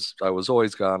 I was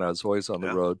always gone. I was always on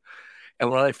the road. And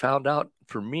when I found out,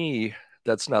 for me,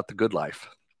 that's not the good life.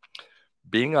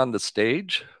 Being on the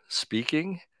stage,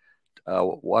 speaking,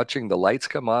 watching the lights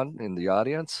come on in the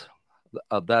audience,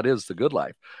 that is the good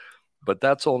life. But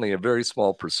that's only a very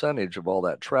small percentage of all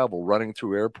that travel, running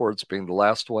through airports, being the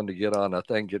last one to get on a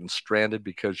thing, getting stranded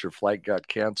because your flight got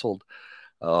canceled.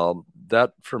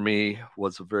 That, for me,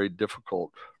 was a very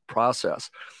difficult process.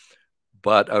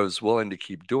 But I was willing to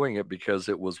keep doing it because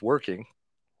it was working.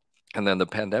 And then the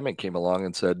pandemic came along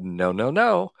and said, no,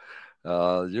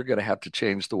 you're going to have to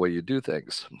change the way you do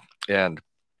things. And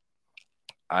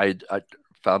I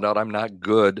found out I'm not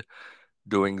good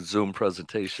doing Zoom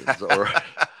presentations or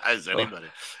as anybody.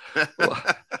 Well,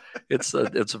 it's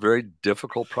a very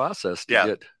difficult process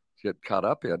to get caught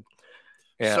up in.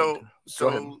 And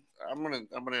so I'm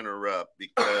gonna interrupt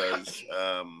because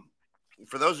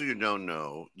for those of you who don't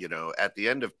know, at the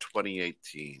end of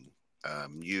 2018.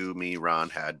 You, me, Ron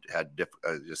had a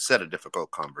set of difficult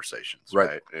conversations,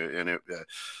 right? And it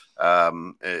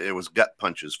was gut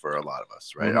punches for a lot of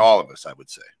us, right? Mm-hmm. All of us, I would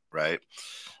say, right?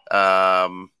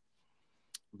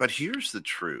 But here's the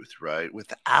truth, right?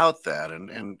 Without that,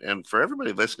 and for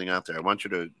everybody listening out there, I want you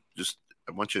to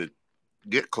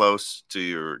get close to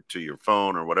your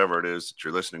phone or whatever it is that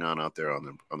you're listening on out there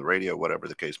on the radio, whatever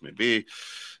the case may be,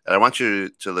 and I want you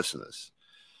to listen to this.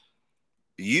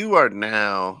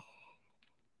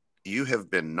 You have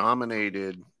been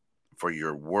nominated for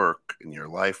your work and your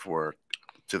life work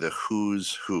to the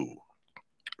Who's Who,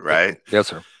 right? Yes,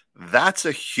 sir. That's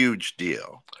a huge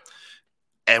deal.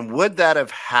 And would that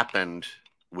have happened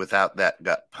without that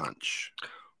gut punch.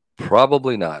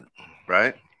 Probably not.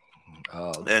 Right.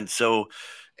 And so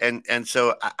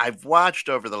I've watched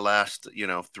over the last,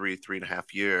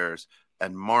 3.5 years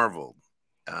and marveled,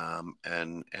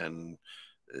 and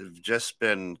just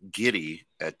been giddy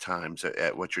at times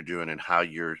at what you're doing and how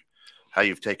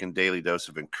you've taken daily dose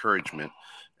of encouragement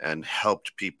and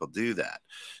helped people do that.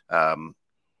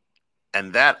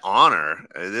 And that honor,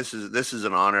 this is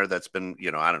an honor that's been,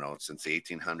 I don't know, since the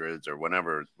 1800s or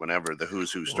whenever the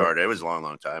Who's Who started. It was a long,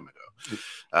 long time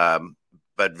ago.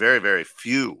 But very, very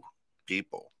few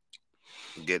people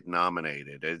get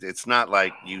nominated. It's not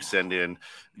like you send in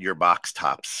your box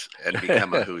tops and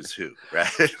become a Who's Who, right?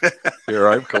 Here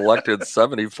I've collected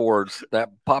 74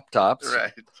 snap pop tops.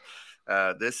 Right.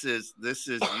 This is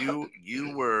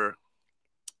you were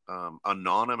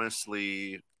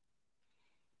anonymously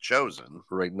chosen,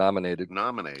 right? Nominated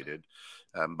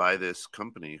by this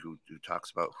company who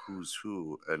talks about who's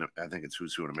who, and I think it's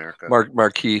Who's Who in America.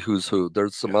 Marquee Who's Who.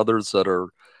 There's some others that are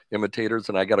imitators,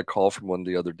 and I got a call from one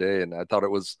the other day, and I thought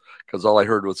it was because all I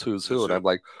heard was Who's Who, and I'm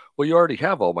like, well, you already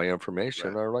have all my information.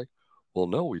 Right. And I'm like, well,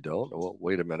 no, we don't. Well,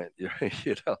 wait a minute,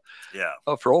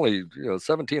 for only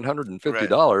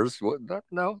 $1,750. Right.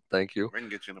 No, thank you. We're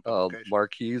gonna get you in a publication.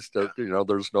 Marquees,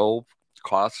 there's no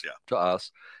cost to us.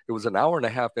 It was an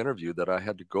hour-and-a-half interview that I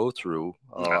had to go through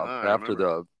after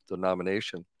the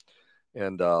nomination,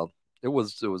 and it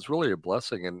was really a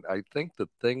blessing. And I think the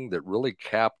thing that really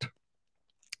capped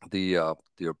the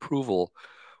approval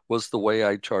was the way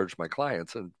I charge my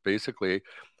clients. And basically,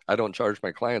 I don't charge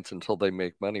my clients until they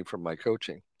make money from my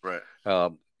coaching. Right.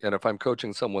 And if I'm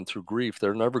coaching someone through grief,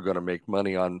 they're never going to make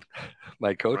money on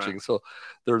my coaching. Right. So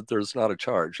there's not a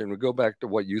charge. And we go back to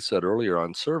what you said earlier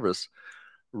on service.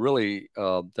 Really,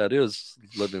 that is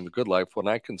living the good life when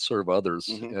I can serve others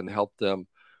and help them,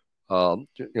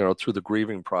 through the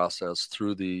grieving process,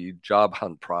 through the job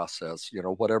hunt process,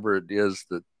 whatever it is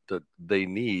that they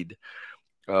need.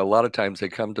 A lot of times they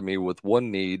come to me with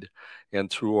one need, and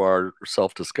through our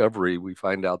self-discovery, we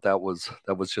find out that was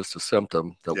just a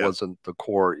symptom. That wasn't the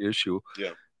core issue.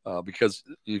 Yeah. Because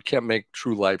you can't make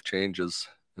true life changes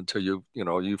until you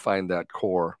find that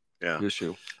core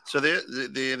issue. So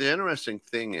the interesting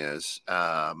thing is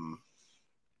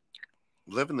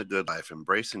living the good life,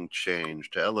 embracing change,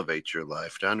 to elevate your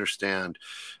life, to understand,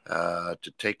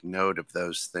 to take note of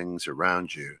those things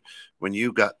around you. When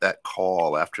you got that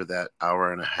call after that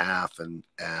hour and a half, and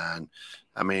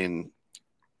I mean,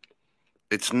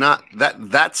 it's not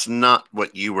that's not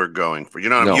what you were going for.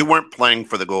 No. You weren't playing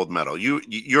for the gold medal.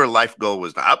 Your life goal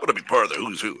was not, I'm going to be part of the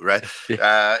Who's Who, right?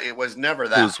 It was never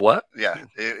that. Who's what? Yeah,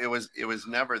 it was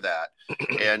never that.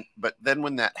 But then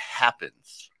when that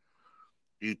happens,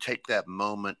 you take that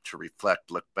moment to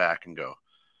reflect, look back, and go,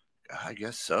 I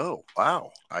guess so.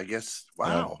 Wow. Yeah.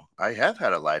 I have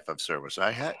had a life of service.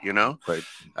 I had, right.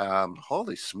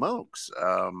 Holy smokes.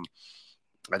 I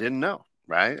didn't know.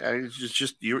 Right. It's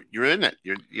just you're in it.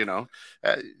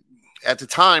 At the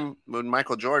time when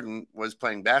Michael Jordan was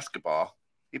playing basketball,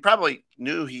 he probably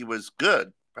knew he was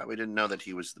good. Probably didn't know that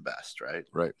he was the best. Right.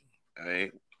 Right.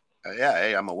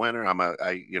 Hey, I'm a winner. And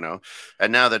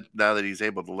now that he's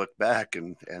able to look back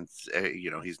and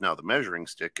he's now the measuring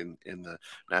stick in the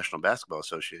National Basketball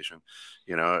Association.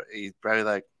 He's probably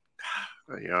like,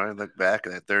 I look back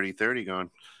at that 30-30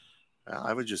 going, well,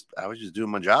 I was just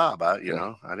doing my job. I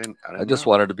just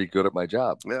wanted to be good at my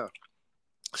job. Yeah.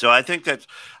 So I think as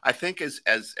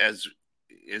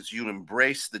you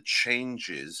embrace the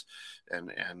changes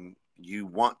and you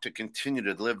want to continue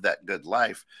to live that good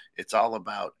life, it's all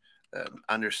about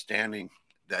understanding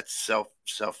that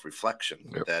self-reflection.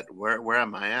 Yep. That where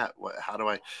am I at? How do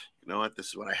I, this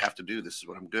is what I have to do. This is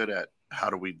what I'm good at. How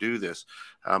do we do this?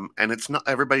 And it's not,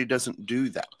 everybody doesn't do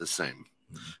that the same.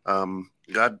 Ron,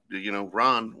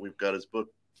 we've got his book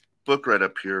right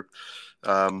up here.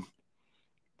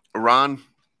 Ron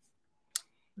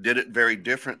did it very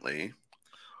differently,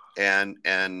 and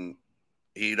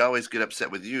he'd always get upset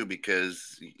with you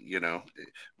because,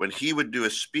 when he would do a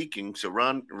speaking, so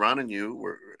Ron and you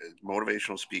were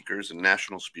motivational speakers and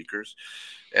national speakers,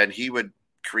 and he would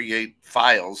create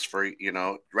files for,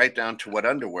 right down to what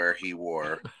underwear he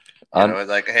wore.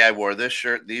 Like, hey, I wore this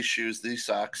shirt, these shoes, these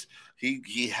socks.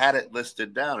 He had it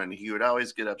listed down, and he would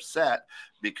always get upset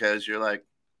because you're like,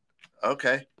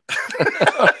 okay.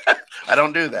 I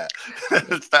don't do that.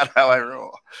 It's not how I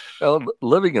roll. Well,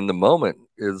 living in the moment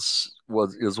is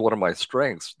one of my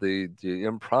strengths. The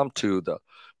impromptu, the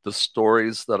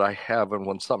stories that I have, and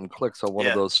when something clicks on one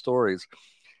of those stories,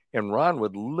 and Ron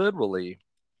would literally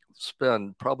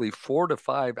spend probably 4 to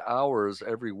 5 hours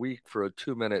every week for a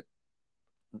 2-minute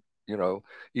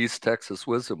East Texas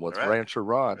Wisdom with Right. Rancher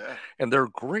Ron, Yeah. and they're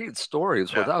great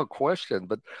stories without question.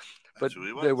 But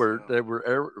they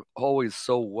were always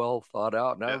so well thought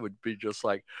out, and I would be just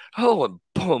like, oh, and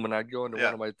boom, and I'd go into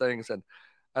one of my things, and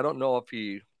I don't know if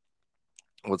he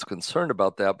was concerned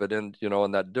about that, but in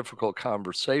that difficult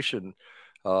conversation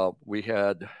we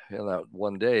had that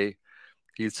one day,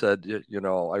 he said,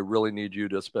 I really need you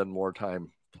to spend more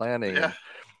time planning. Yeah.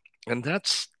 And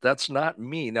that's not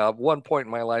me. Now, at one point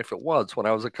in my life, it was when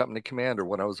I was a company commander,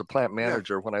 when I was a plant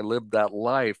manager, when I lived that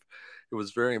life, it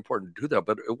was very important to do that.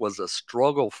 But it was a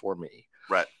struggle for me.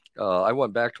 Right. I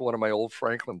went back to one of my old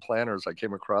Franklin planners. I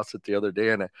came across it the other day,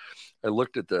 and I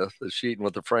looked at the sheet, and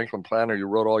with the Franklin planner, you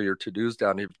wrote all your to-dos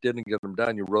down. If you didn't get them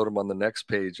done, you wrote them on the next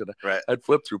page. And I'd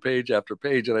flip through page after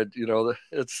page, and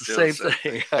it's the same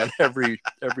thing on every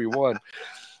one.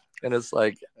 And it's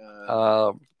like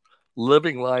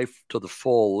living life to the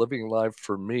full, living life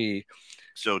for me.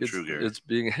 So true, Gary. It's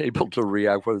being able to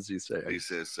react. What does he say? He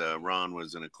says Ron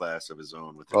was in a class of his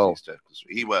own with his East Texas.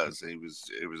 He was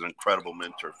an incredible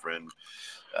mentor, friend,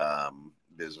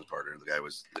 business partner. The guy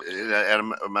was,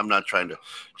 and I'm not trying to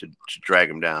drag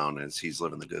him down, as he's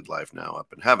living the good life now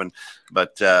up in heaven.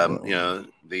 But the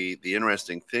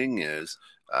interesting thing is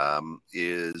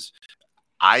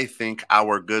I think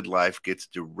our good life gets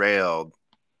derailed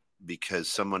because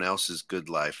someone else's good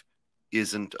life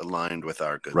isn't aligned with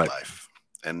our good life.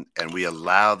 And we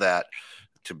allow that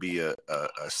to be a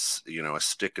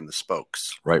stick in the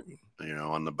spokes, right?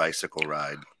 On the bicycle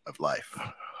ride of life,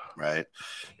 right?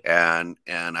 And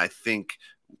I think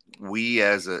we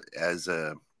as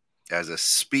a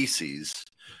species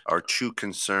are too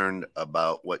concerned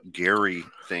about what Gary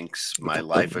thinks my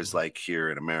life is like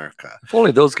here in America. If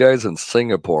only those guys in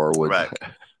Singapore would. Right.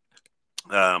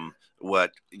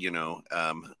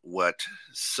 What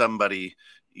somebody,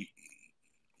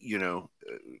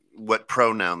 what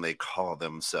pronoun they call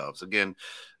themselves. Again,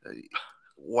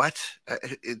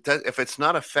 if it's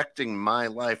not affecting my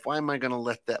life, why am I going to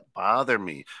let that bother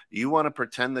me? You want to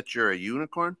pretend that you're a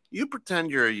unicorn? You pretend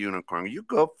you're a unicorn. You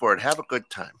go for it. Have a good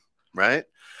time, right?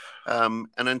 And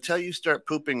until you start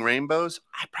pooping rainbows,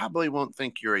 I probably won't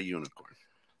think you're a unicorn.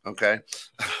 Okay.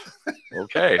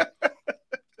 Okay.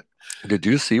 Did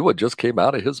you see what just came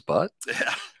out of his butt?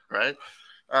 Yeah, right.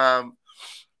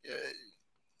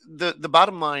 The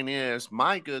bottom line is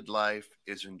my good life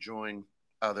is enjoying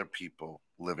other people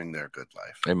living their good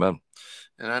life. Amen.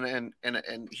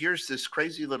 And here's this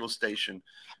crazy little station.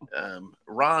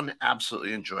 Ron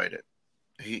absolutely enjoyed it.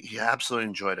 He absolutely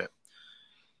enjoyed it.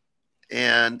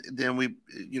 And then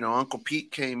Uncle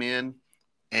Pete came in,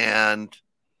 and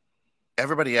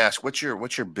everybody asked, what's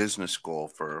your business goal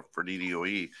for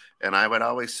DDOE? And I would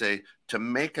always say, to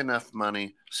make enough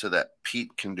money so that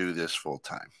Pete can do this full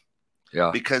time.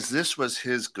 Yeah. Because this was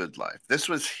his good life. This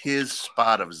was his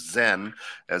spot of zen,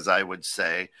 as I would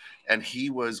say. And he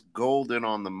was golden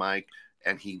on the mic,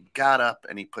 and he got up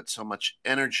and he put so much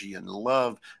energy and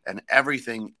love and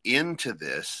everything into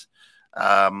this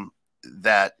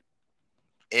that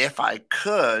if I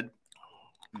could,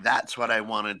 that's what I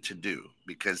wanted to do,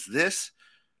 because this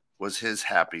was his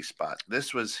happy spot.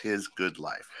 This was his good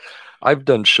life. I've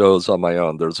done shows on my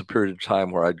own. There's a period of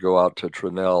time where I'd go out to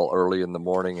Trinell early in the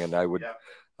morning, and I would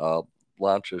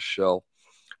launch a show.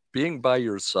 Being by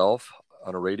yourself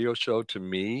on a radio show, to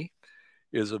me,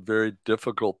 is a very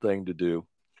difficult thing to do.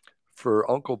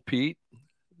 For Uncle Pete,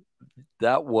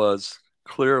 that was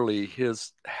clearly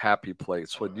his happy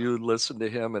place. When you listen to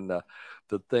him and the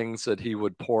things that he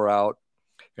would pour out,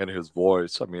 and his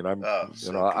voice. I mean, I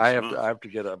have to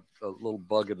get a little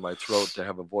bug in my throat to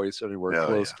have a voice anywhere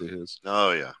close to his.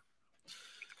 Oh yeah.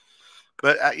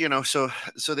 But so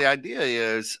the idea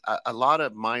is a lot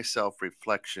of my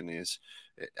self-reflection is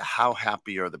how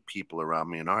happy are the people around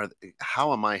me, and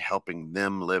how am I helping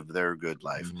them live their good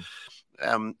life?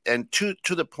 Mm-hmm. And to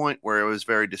the point where it was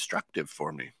very destructive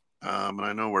for me. And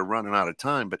I know we're running out of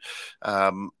time, but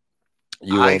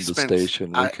you own the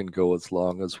station. We can go as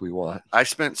long as we want. I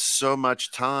spent so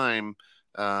much time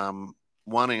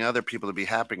wanting other people to be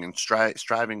happy and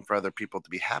striving for other people to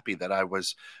be happy that I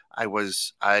was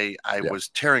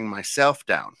tearing myself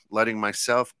down, letting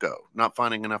myself go, not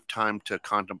finding enough time to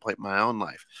contemplate my own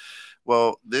life.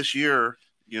 Well, this year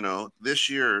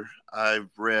I've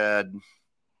read,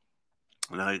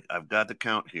 and I've got the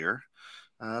count here.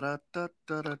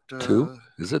 2?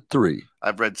 Is it 3?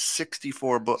 I've read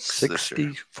 64 books.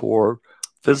 64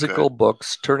 physical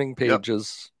books, turning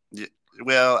pages. Yep.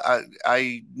 Well,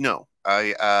 I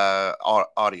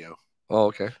audio. Oh,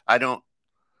 okay. I don't.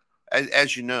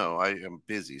 as you know, I am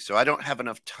busy, so I don't have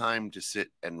enough time to sit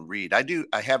and read.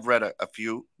 I have read a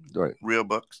few real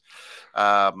books,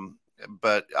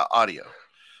 but audio.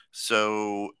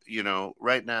 So,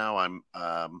 right now I'm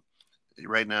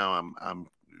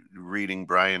reading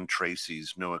Brian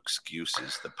Tracy's No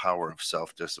Excuses, The Power of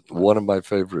Self-Discipline. One of my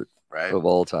favorite of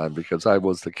all time, because I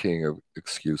was the king of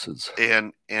excuses.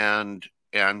 And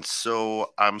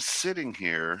so I'm sitting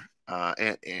here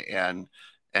and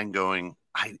going,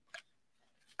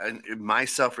 and my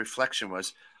self-reflection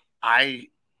was, I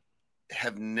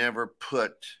have never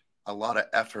put a lot of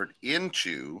effort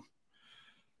into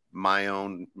my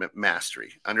own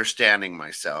mastery, understanding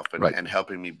myself and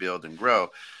helping me build and grow.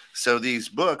 So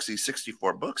these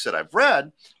 64 books that I've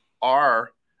read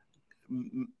are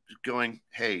going,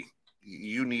 hey,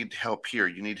 you need help here.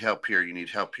 You need help here. You need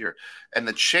help here. And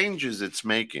the changes it's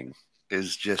making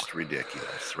is just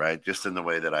ridiculous, right? Just in the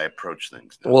way that I approach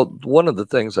things now. Well, one of the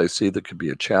things I see that could be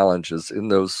a challenge is in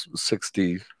those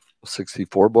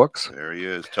 64 books. There he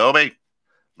is. Toby.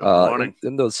 Good morning.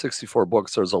 In those 64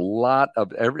 books, there's a lot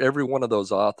of every one of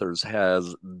those authors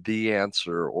has the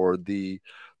answer or the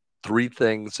 3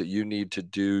 things that you need to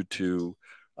do to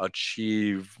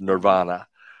achieve nirvana.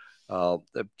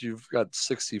 If you've got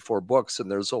 64 books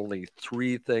and there's only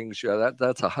 3 things,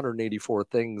 that's 184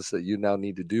 things that you now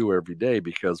need to do every day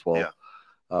because,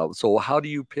 so how do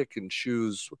you pick and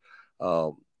choose,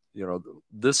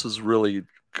 this is really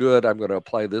good. I'm going to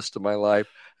apply this to my life.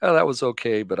 Oh, that was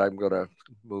okay, but I'm going to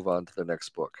move on to the next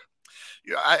book.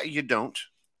 You don't.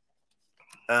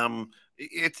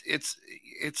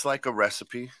 It's like a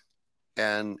recipe,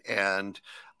 and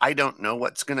I don't know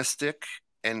what's going to stick.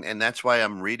 And that's why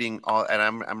I'm reading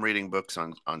I'm reading books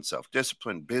on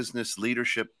self-discipline, business,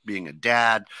 leadership, being a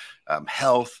dad,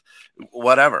 health,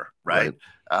 whatever, right?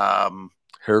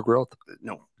 Hair growth?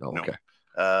 No. Okay.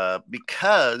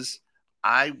 Because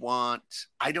I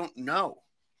don't know,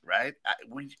 right?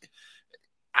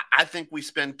 I think we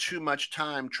spend too much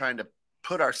time trying to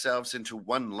put ourselves into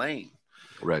one lane.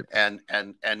 Right.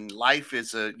 And life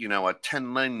is a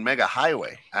 10-lane mega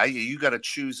highway. You got to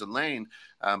choose a lane.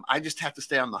 I just have to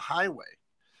stay on the highway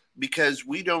because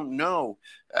we don't know.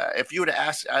 If you were to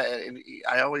ask,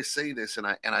 I always say this, and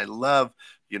I love,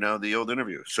 the old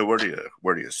interview. So where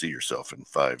do you see yourself in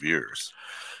 5 years?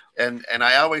 And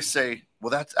I always say,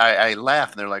 well, I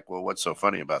laugh, and they're like, well, what's so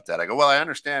funny about that? I go, well, I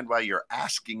understand why you're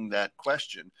asking that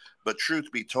question, but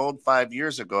truth be told, 5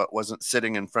 years ago, it wasn't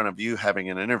sitting in front of you having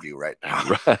an interview right now.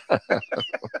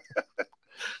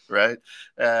 Right.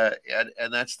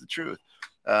 And that's the truth.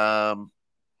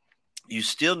 You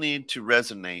still need to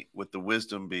resonate with the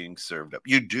wisdom being served up.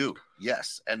 You do.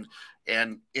 Yes. And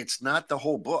it's not the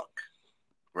whole book,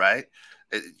 right?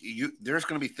 There's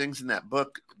going to be things in that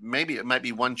book. Maybe it might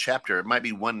be one chapter. It might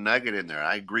be one nugget in there.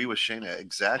 I agree with Shana.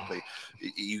 Exactly.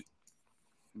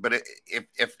 But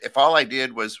if all I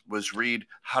did was read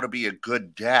how to be a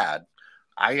good dad,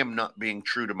 I am not being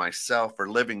true to myself or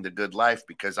living the good life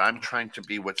because I'm trying to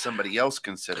be what somebody else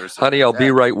considers. Honey, I'll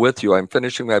be right with you. I'm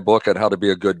finishing my book on how to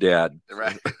be a good dad.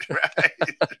 Right.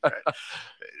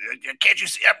 Can't you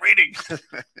see I'm reading?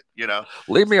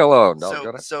 Leave me alone. No,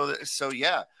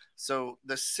 So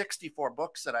the 64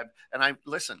 books that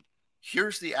listen,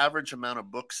 here's the average amount of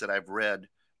books that I've read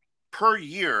per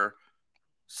year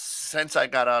since I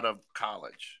got out of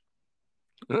college.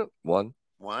 One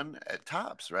at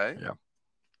tops, right? Yeah.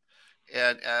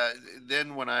 And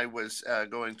then when I was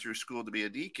going through school to be a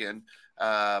deacon,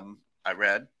 I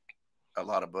read a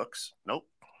lot of books. Nope.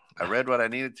 I read what I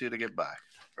needed to get by,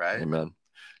 right? Amen.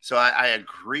 So I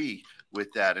agree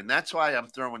with that. And that's why I'm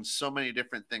throwing so many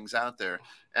different things out there.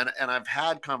 And I've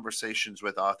had conversations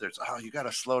with authors. Oh, you got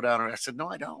to slow down. And I said, no,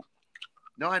 I don't.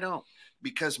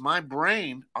 Because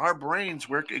our brains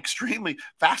work extremely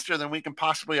faster than we can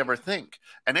possibly ever think.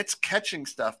 And it's catching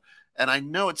stuff. And I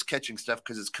know it's catching stuff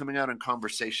because it's coming out in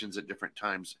conversations at different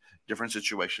times, different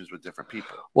situations with different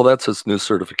people. Well, that's this new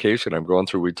certification I'm going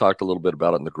through. We talked a little bit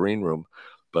about it in the green room,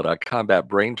 but combat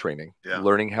brain training,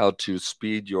 learning how to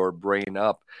speed your brain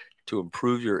up, to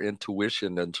improve your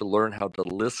intuition, and to learn how to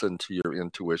listen to your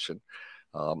intuition.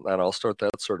 And I'll start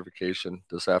that certification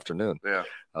this afternoon. Yeah.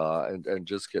 And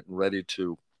just getting ready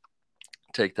to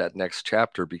take that next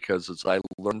chapter, because as I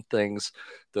learn things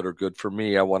that are good for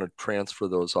me, I want to transfer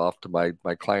those off to my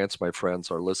clients, my friends,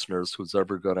 our listeners, who's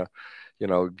ever going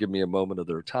to, give me a moment of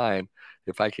their time.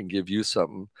 If I can give you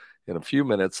something in a few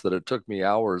minutes that it took me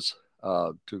hours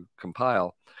to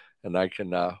compile, and I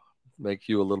can make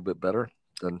you a little bit better,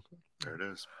 then there it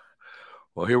is.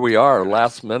 Well, here we are,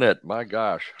 last minute. My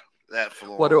gosh. that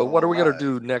floor. What are we going to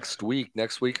do next week?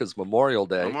 Next week is Memorial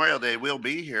Day. Memorial Day, we'll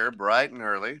be here bright and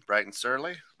early, bright and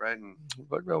surly, bright and.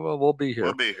 But we'll be here.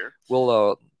 We'll be here.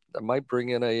 We'll I might bring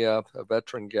in a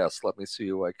veteran guest. Let me see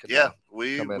who I can. Yeah,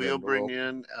 we'll bring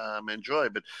in enjoy.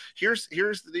 But here's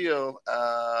the deal.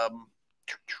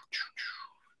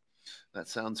 That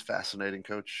sounds fascinating,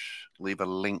 Coach. Leave a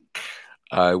link.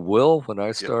 I will when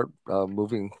I start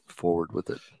moving forward with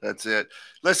it. That's it.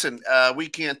 Listen, we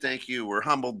can't thank you. We're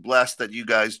humbled, blessed that you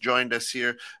guys joined us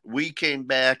here. We came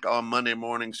back on Monday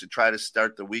mornings to try to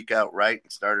start the week out right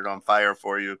and start it on fire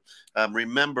for you.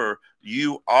 Remember,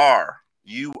 you are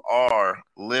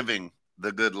living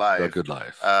the good life. The good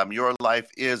life. Your life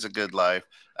is a good life.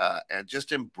 And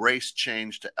just embrace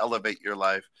change to elevate your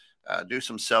life. Do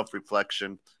some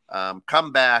self-reflection.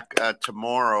 Come back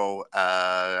tomorrow.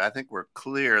 I think we're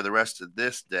clear the rest of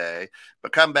this day,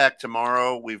 but come back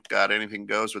tomorrow. We've got Anything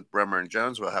Goes with Bremer and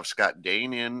Jones. We'll have Scott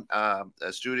Dane in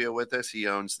a studio with us. He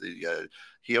owns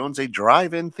a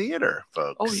drive-in theater,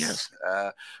 folks. Oh, yes.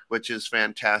 Which is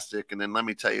fantastic. And then let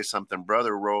me tell you something.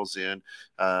 Brother rolls in,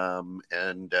 and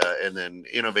then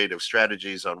Innovative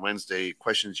Strategies on Wednesday.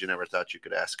 Questions you never thought you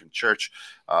could ask in church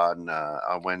on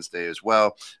Wednesday as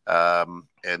well.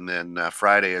 And then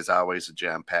Friday is always a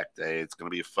jam-packed day. It's going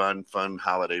to be a fun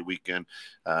holiday weekend.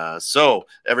 So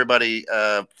everybody,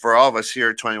 for all of us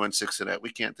here at 21-6 Net, we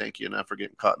can't thank you enough for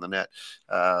getting caught in the net.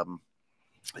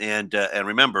 And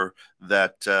remember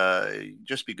that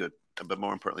just be good, but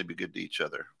more importantly, be good to each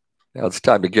other. Now it's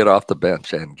time to get off the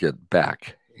bench and get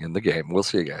back in the game. We'll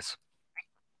see you guys.